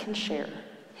Clemens can share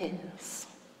his.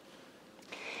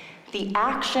 The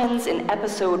actions in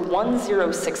episode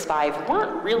 1065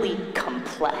 weren't really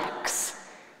complex,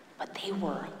 but they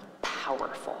were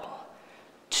powerful.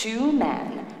 Two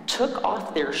men took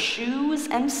off their shoes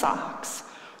and socks,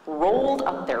 rolled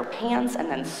up their pants, and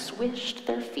then swished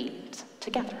their feet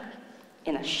together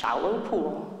in a shallow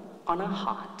pool on a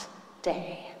hot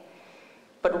day.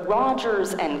 But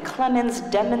Rogers and Clemens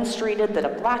demonstrated that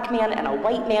a black man and a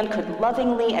white man could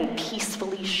lovingly and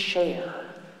peacefully share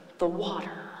the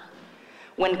water.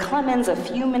 When Clemens, a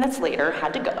few minutes later,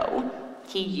 had to go,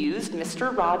 he used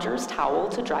Mr. Rogers' towel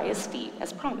to dry his feet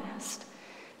as promised.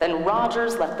 Then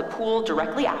Rogers left the pool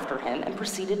directly after him and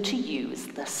proceeded to use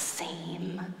the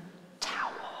same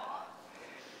towel.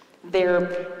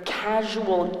 Their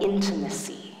casual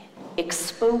intimacy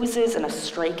exposes in a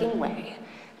striking way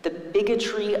the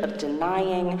bigotry of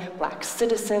denying black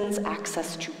citizens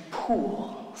access to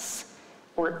pools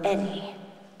or any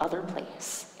other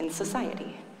place in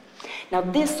society. Now,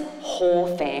 this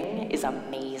whole thing is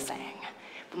amazing.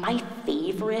 My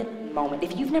favorite moment,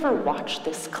 if you've never watched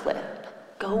this clip,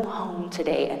 go home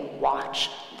today and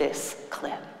watch this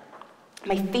clip.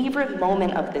 My favorite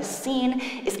moment of this scene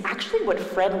is actually what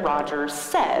Fred Rogers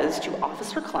says to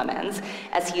Officer Clemens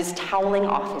as he's toweling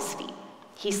off his feet.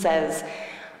 He says,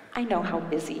 "I know how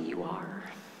busy you are,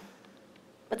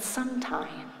 but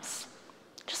sometimes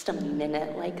just a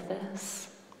minute like this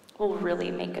will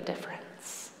really make a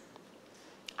difference.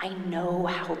 I know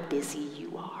how busy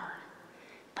you are,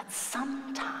 but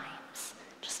sometimes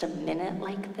just a minute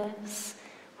like this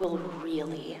will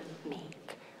really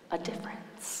make a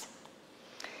difference."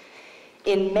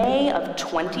 In May of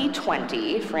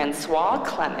 2020, Francois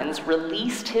Clemens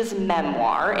released his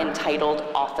memoir entitled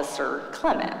Officer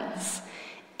Clemens.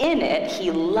 In it,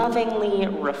 he lovingly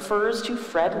refers to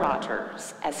Fred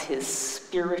Rogers as his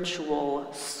spiritual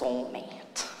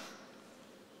soulmate.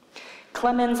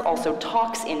 Clemens also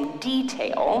talks in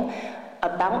detail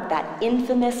about that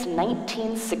infamous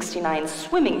 1969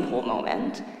 swimming pool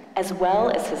moment, as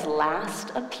well as his last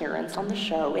appearance on the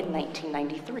show in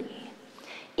 1993.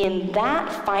 In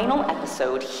that final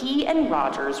episode, he and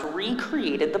Rogers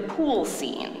recreated the pool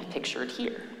scene pictured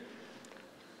here.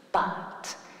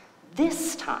 But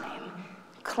this time,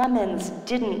 Clemens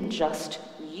didn't just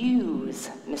use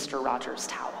Mr. Rogers'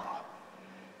 towel.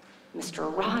 Mr.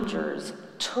 Rogers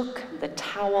took the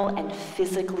towel and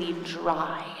physically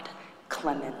dried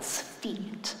Clemens'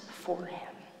 feet for him.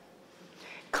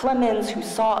 Clemens, who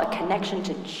saw a connection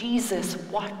to Jesus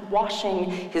washing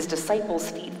his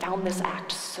disciples' feet, found this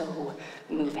act so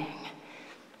moving.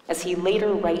 As he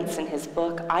later writes in his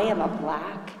book, "I am a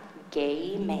black,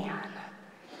 gay man,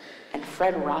 and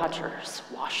Fred Rogers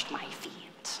washed my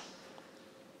feet."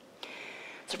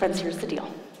 So friends, here's the deal.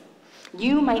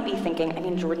 You might be thinking, I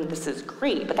mean, Jordan, this is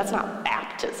great, but that's not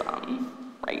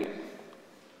baptism, right?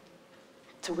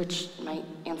 To which my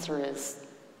answer is,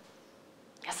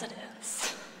 yes, it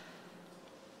is.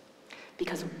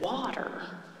 Because water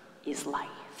is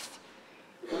life.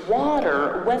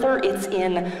 Water, whether it's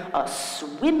in a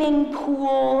swimming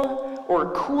pool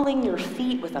or cooling your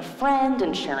feet with a friend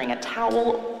and sharing a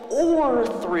towel, or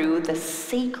through the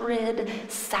sacred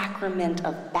sacrament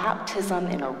of baptism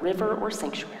in a river or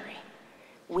sanctuary,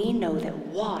 we know that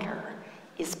water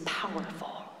is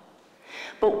powerful.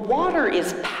 But water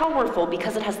is powerful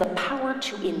because it has the power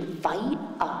to invite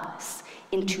us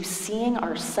into seeing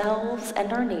ourselves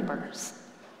and our neighbors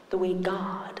the way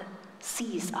God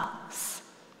sees us.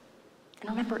 And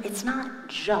remember, it's not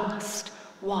just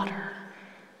water.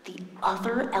 The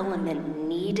other element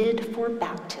needed for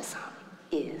baptism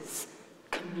is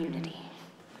community.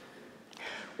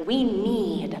 We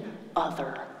need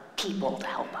other people to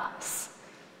help us.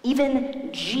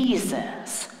 Even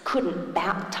Jesus couldn't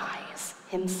baptize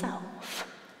himself.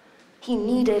 He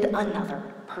needed another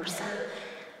person.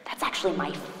 That's actually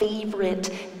my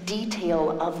favorite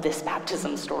detail of this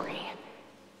baptism story.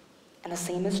 And the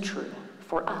same is true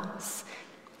for us.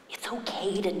 It's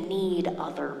okay to need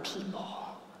other people.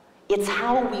 It's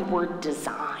how we were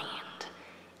designed,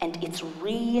 and it's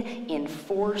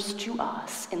reinforced to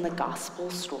us in the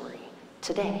gospel story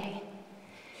today.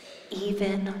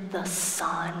 Even the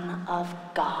Son of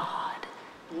God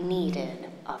needed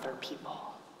other people.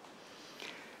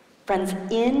 Friends,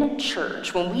 in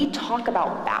church, when we talk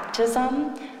about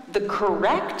baptism, the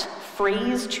correct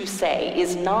phrase to say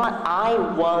is not "I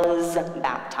was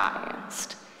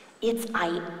baptized." It's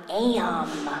 "I am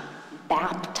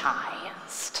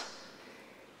baptized."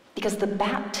 Because the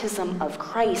baptism of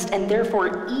Christ, and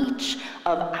therefore each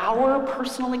of our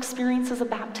personal experiences of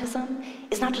baptism,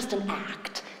 is not just an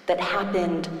act that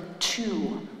happened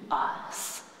to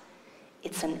us.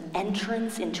 It's an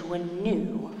entrance into a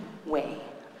new way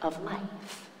of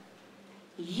life.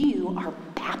 You are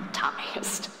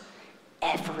baptized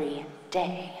every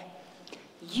day.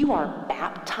 You are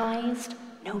baptized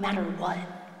no matter what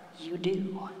you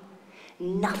do.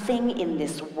 Nothing in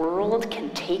this world can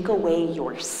take away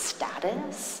your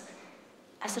status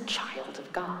as a child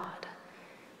of God.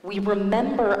 We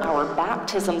remember our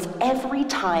baptisms every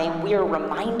time we are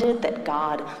reminded that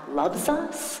God loves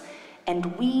us,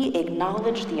 and we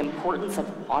acknowledge the importance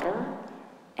of water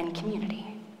and community.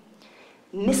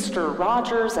 Mr.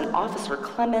 Rogers and Officer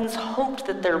Clemens hoped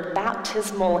that their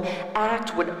baptismal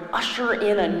act would usher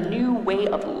in a new way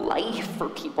of life for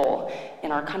people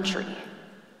in our country.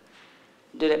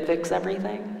 Did it fix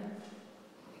everything?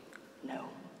 No.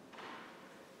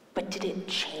 But did it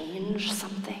change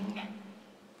something?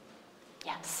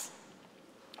 Yes.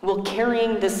 Will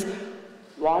carrying this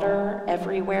water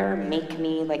everywhere make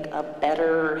me like a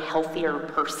better, healthier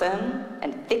person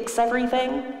and fix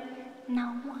everything?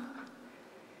 No.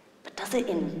 But does it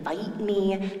invite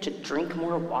me to drink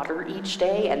more water each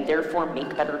day and therefore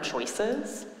make better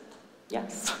choices?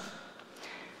 Yes.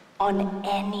 On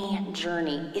any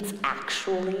journey, it's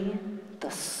actually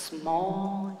the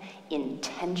small,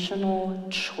 intentional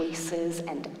choices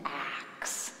and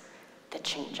acts that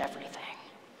change everything.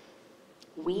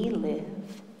 We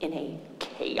live in a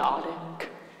chaotic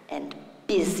and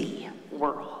busy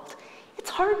world.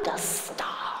 It's hard to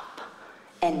stop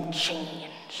and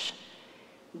change.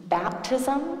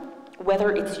 Baptism,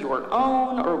 whether it's your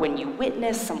own or when you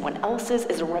witness someone else's,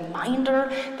 is a reminder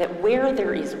that where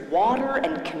there is water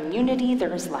and community,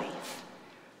 there is life.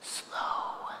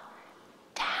 Slow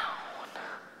down.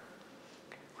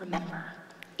 Remember,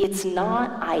 it's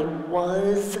not "I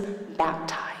was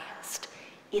baptized."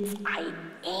 It's "I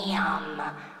am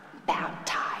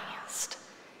baptized."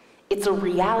 It's a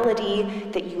reality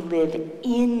that you live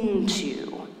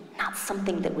into, not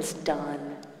something that was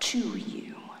done to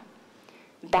you.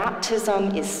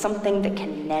 Baptism is something that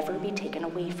can never be taken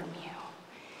away from you.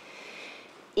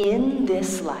 In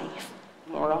this life,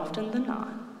 more often than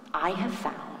not, I have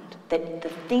found that the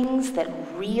things that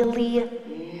really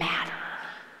matter,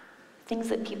 things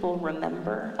that people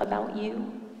remember about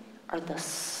you, are the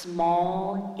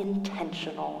small,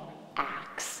 intentional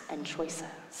acts and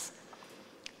choices.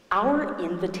 Our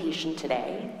invitation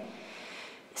today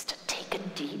is to take a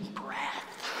deep breath.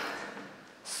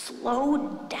 Slow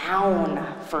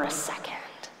down for a second.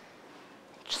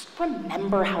 Just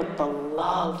remember how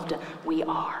beloved we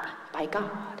are by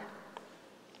God.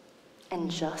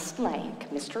 And just like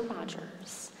Mr.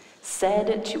 Rogers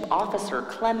said to Officer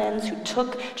Clemens, who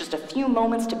took just a few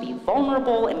moments to be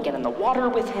vulnerable and get in the water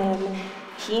with him,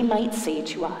 he might say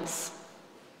to us,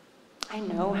 "I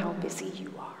know how busy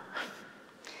you are,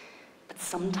 but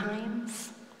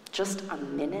sometimes just a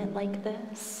minute like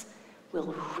this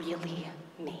will really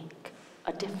make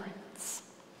a difference."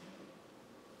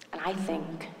 And I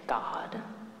think God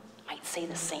might say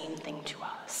the same thing to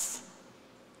us.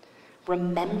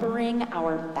 Remembering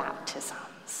our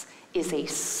baptisms is a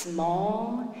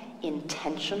small,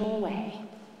 intentional way,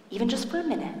 even just for a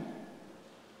minute,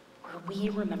 where we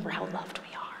remember how loved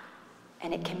we are.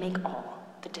 And it can make all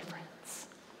the difference.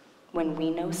 When we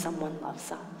know someone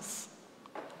loves us,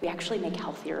 we actually make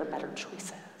healthier, better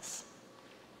choices.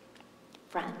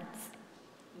 Friends,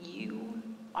 you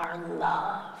are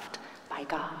loved by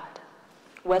God.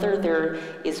 Whether there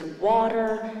is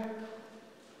water,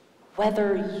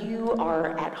 whether you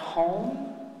are at home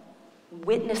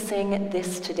witnessing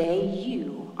this today,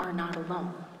 you are not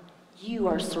alone. You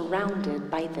are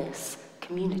surrounded by this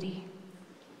community.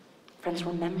 Friends,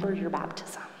 remember your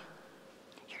baptism.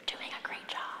 You're doing a great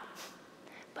job,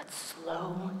 but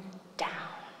slow down.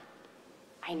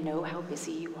 I know how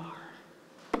busy you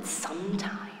are. But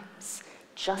sometimes,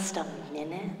 just a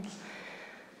minute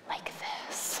like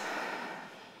this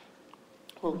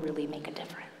will really make a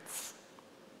difference.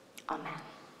 Amen.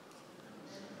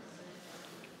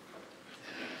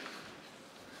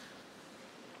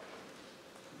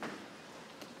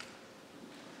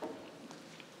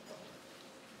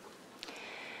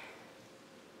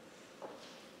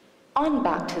 On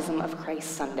Baptism of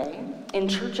Christ Sunday, in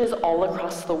churches all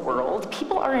across the world,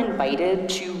 people are invited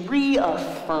to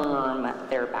reaffirm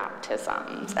their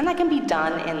baptisms. And that can be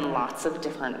done in lots of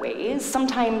different ways.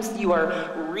 Sometimes you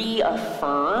are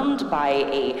reaffirmed by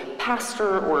a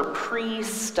pastor or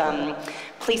priest,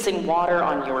 placing water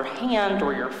on your hand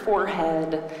or your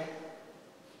forehead.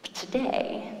 But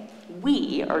today,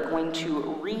 we are going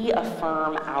to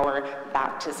reaffirm our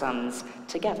baptisms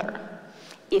together.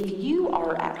 If you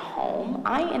are at home,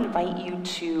 I invite you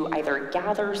to either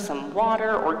gather some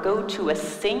water or go to a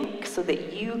sink so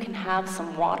that you can have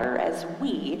some water as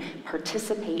we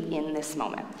participate in this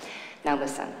moment. Now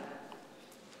listen,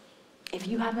 if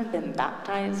you haven't been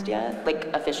baptized yet, like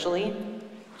officially,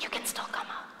 you can still come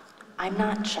up. I'm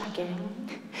not checking.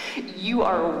 You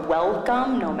are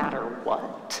welcome no matter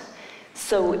what.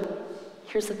 So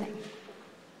here's the thing.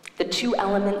 The two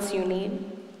elements you need,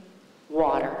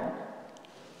 water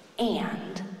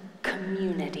and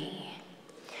community.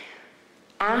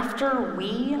 After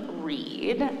we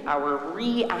read our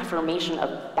reaffirmation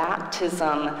of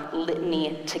baptism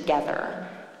litany together,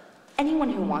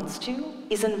 anyone who wants to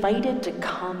is invited to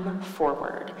come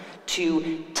forward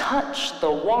to touch the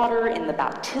water in the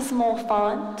baptismal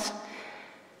font.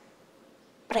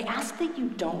 But I ask that you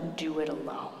don't do it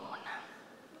alone.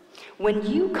 When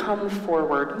you come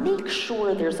forward, make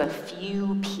sure there's a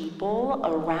few people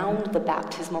around the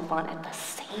baptismal font at the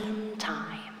same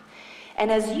time.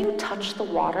 And as you touch the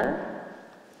water,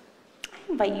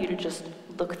 I invite you to just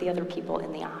look the other people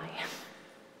in the eye.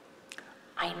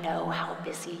 I know how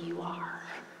busy you are,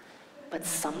 but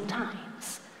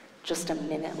sometimes just a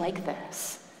minute like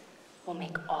this will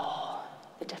make all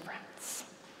the difference.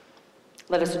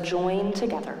 Let us join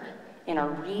together in our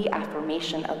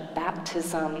reaffirmation of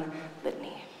baptism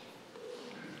litany.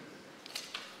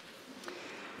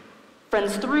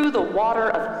 Friends, through the water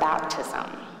of baptism,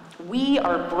 we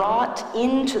are brought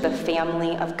into the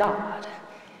family of God.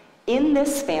 In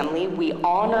this family, we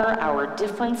honor our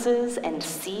differences and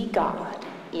see God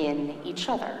in each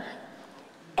other.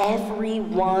 Every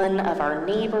one of our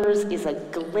neighbors is a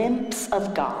glimpse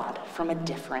of God from a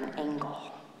different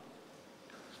angle.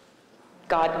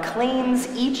 God claims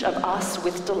each of us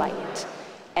with delight,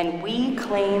 and we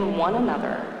claim one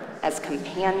another as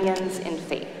companions in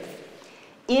faith.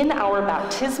 In our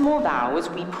baptismal vows,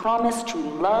 we promise to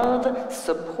love,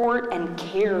 support, and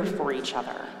care for each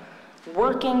other,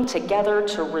 working together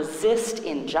to resist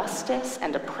injustice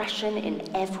and oppression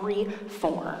in every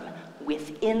form,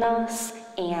 within us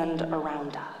and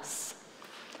around us.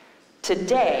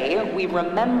 Today, we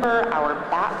remember our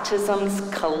baptisms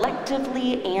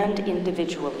collectively and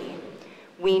individually.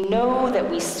 We know that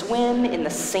we swim in the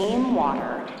same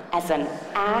water as an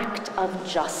act of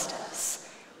justice.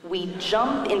 We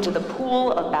jump into the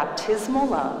pool of baptismal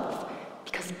love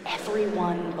because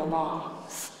everyone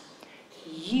belongs.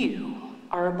 You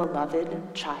are a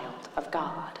beloved child of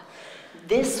God.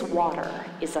 This water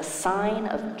is a sign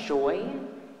of joy,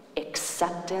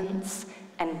 acceptance,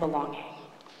 and belonging.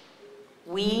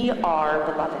 We are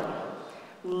beloved.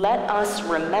 Let us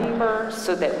remember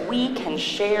so that we can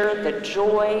share the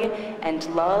joy and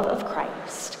love of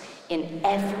Christ in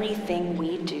everything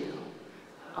we do.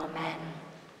 Amen.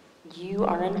 You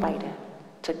are invited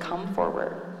to come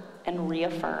forward and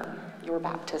reaffirm your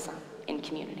baptism in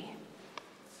community.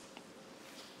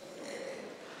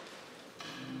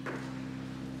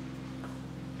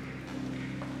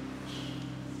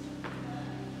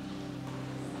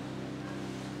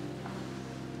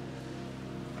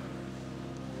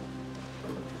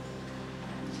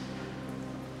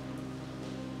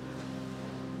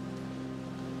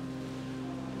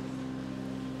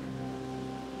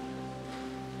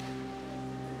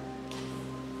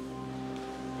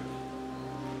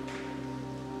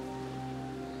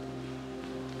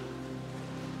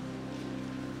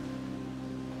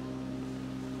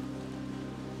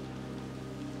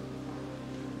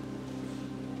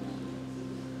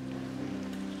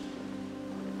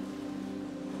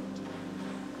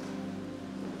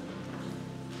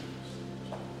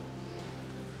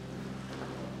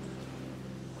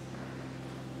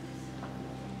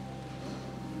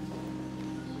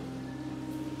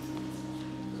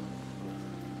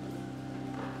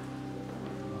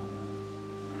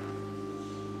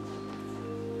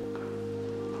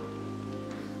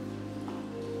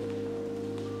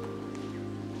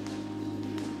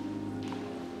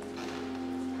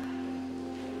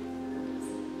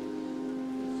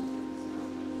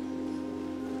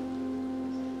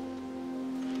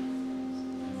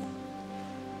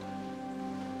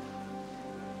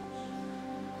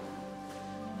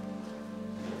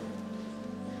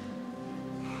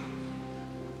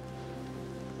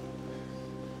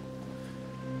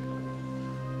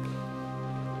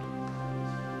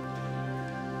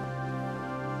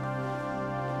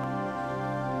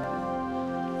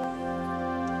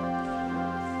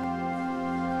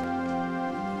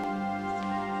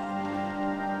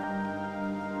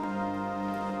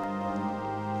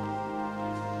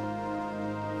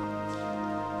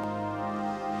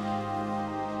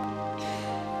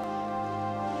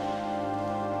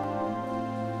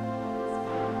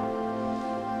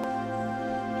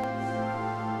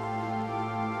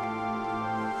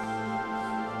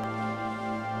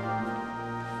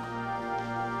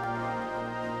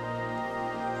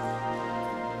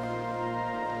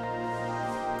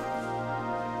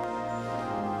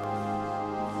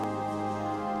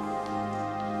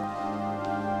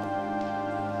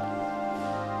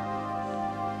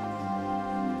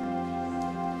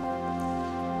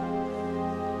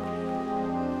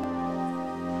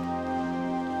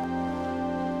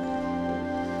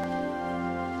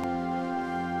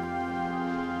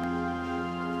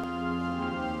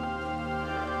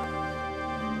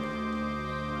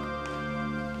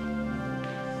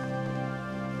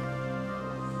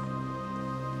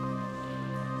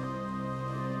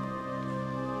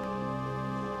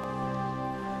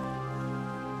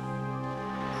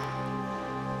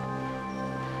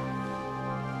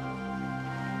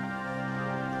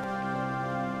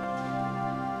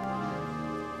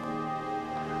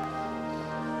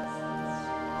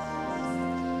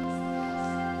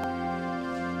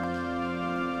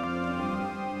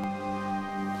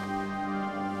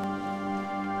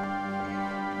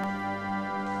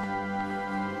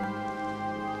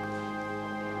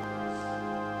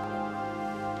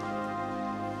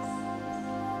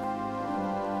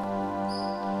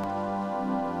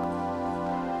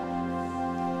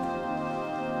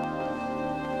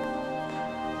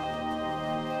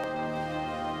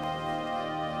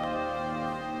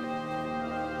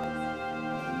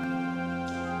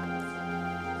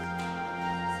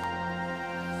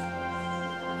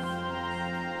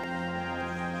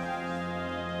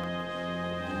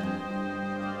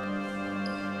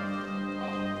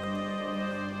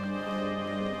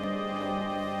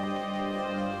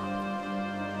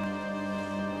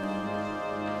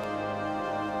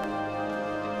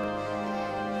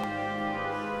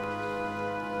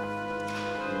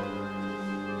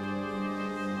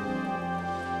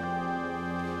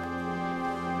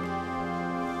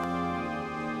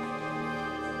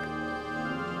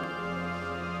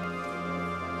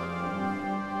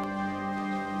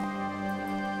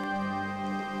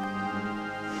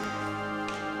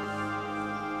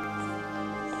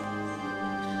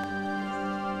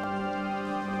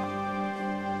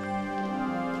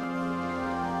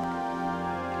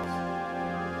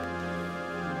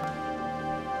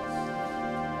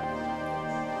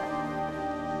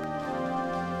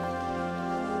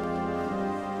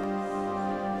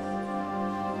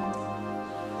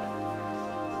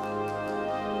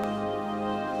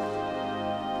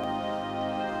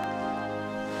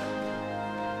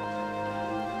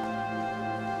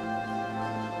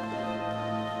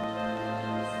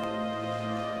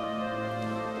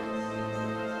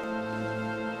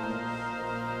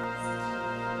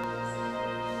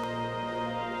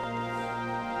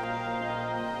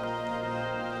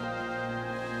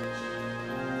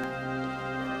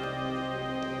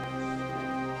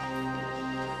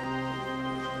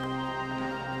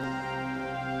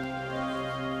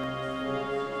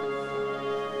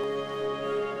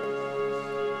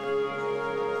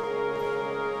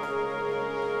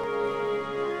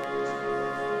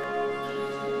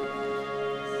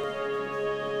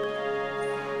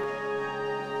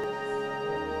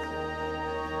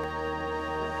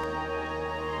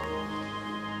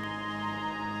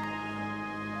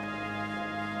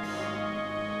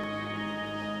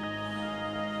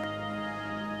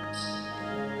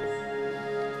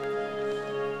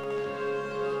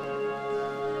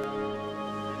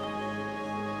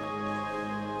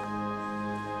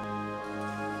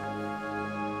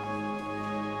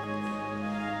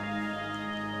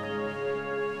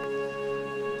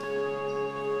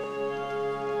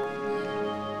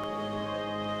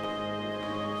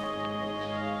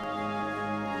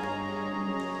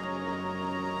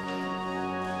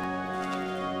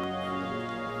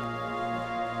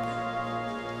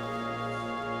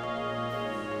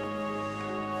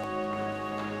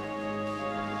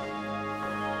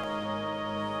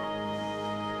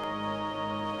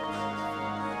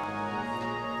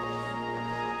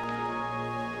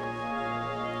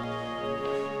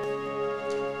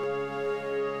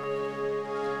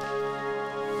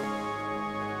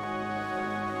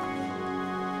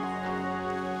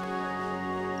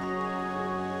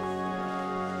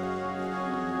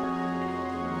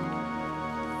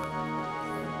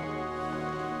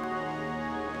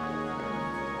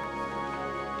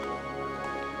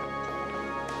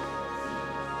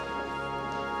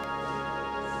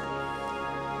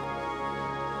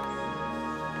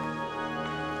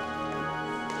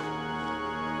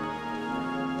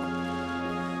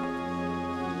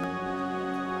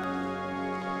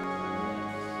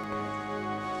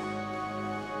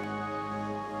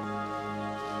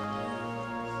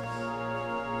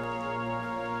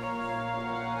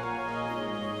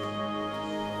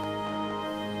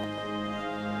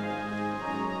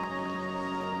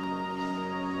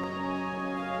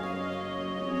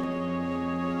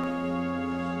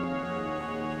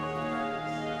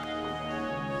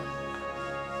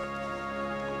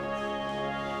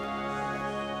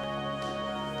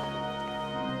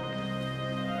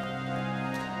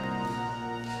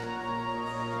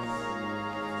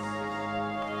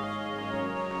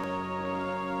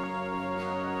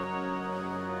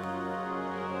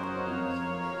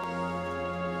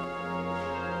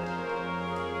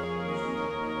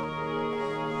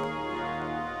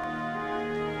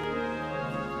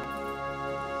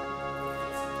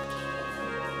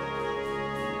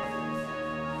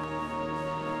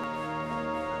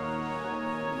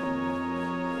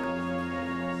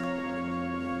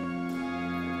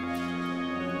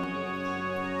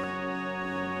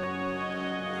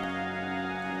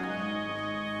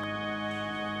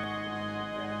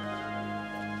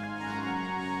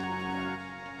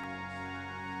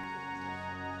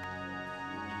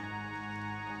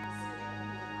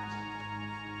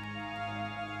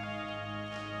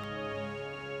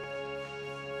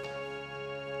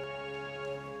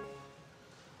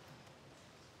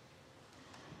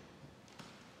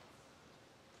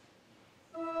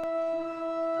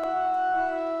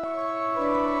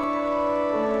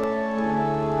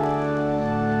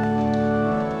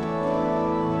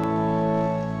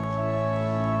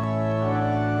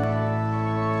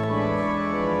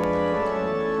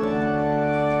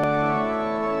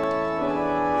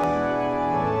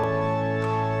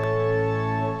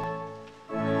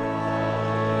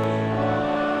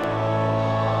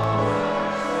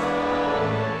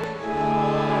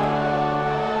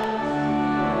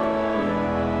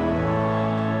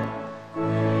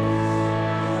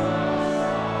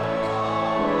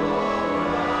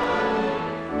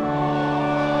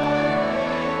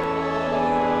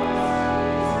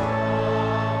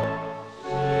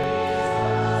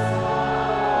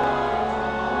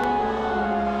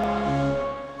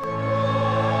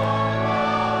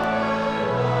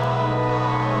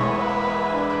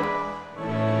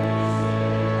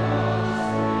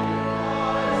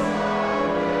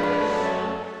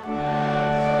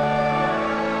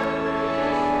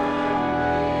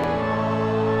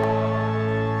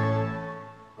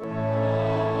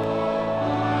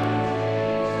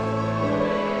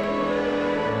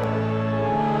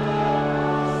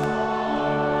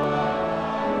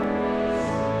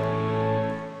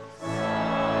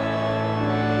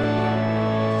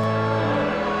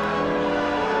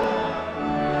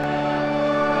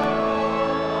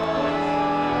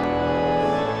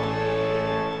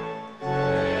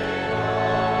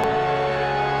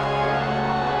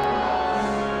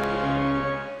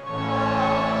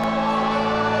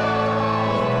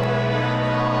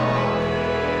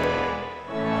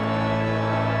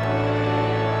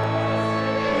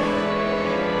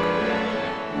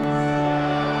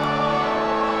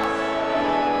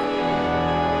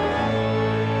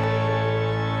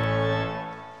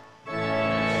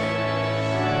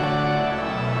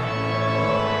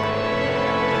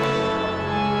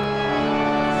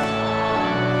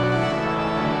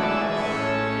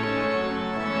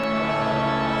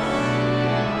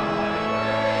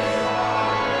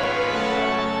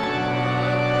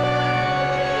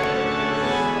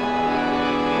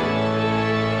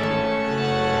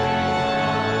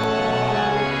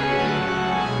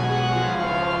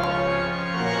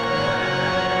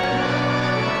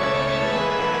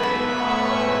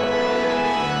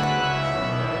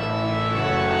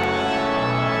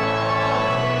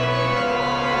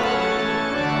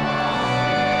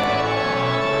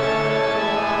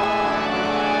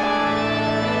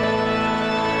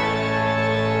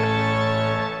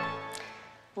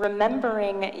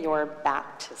 remembering your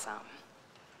baptism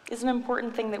is an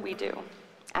important thing that we do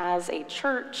as a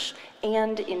church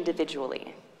and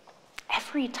individually.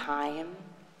 Every time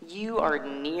you are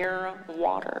near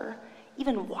water,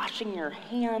 even washing your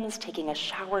hands, taking a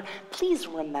shower, please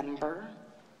remember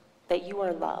that you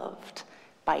are loved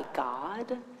by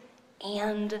God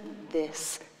and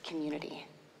this community.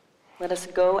 Let us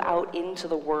go out into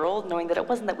the world knowing that it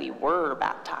wasn't that we were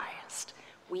baptized,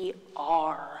 we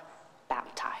are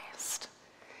baptized.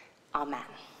 Amen.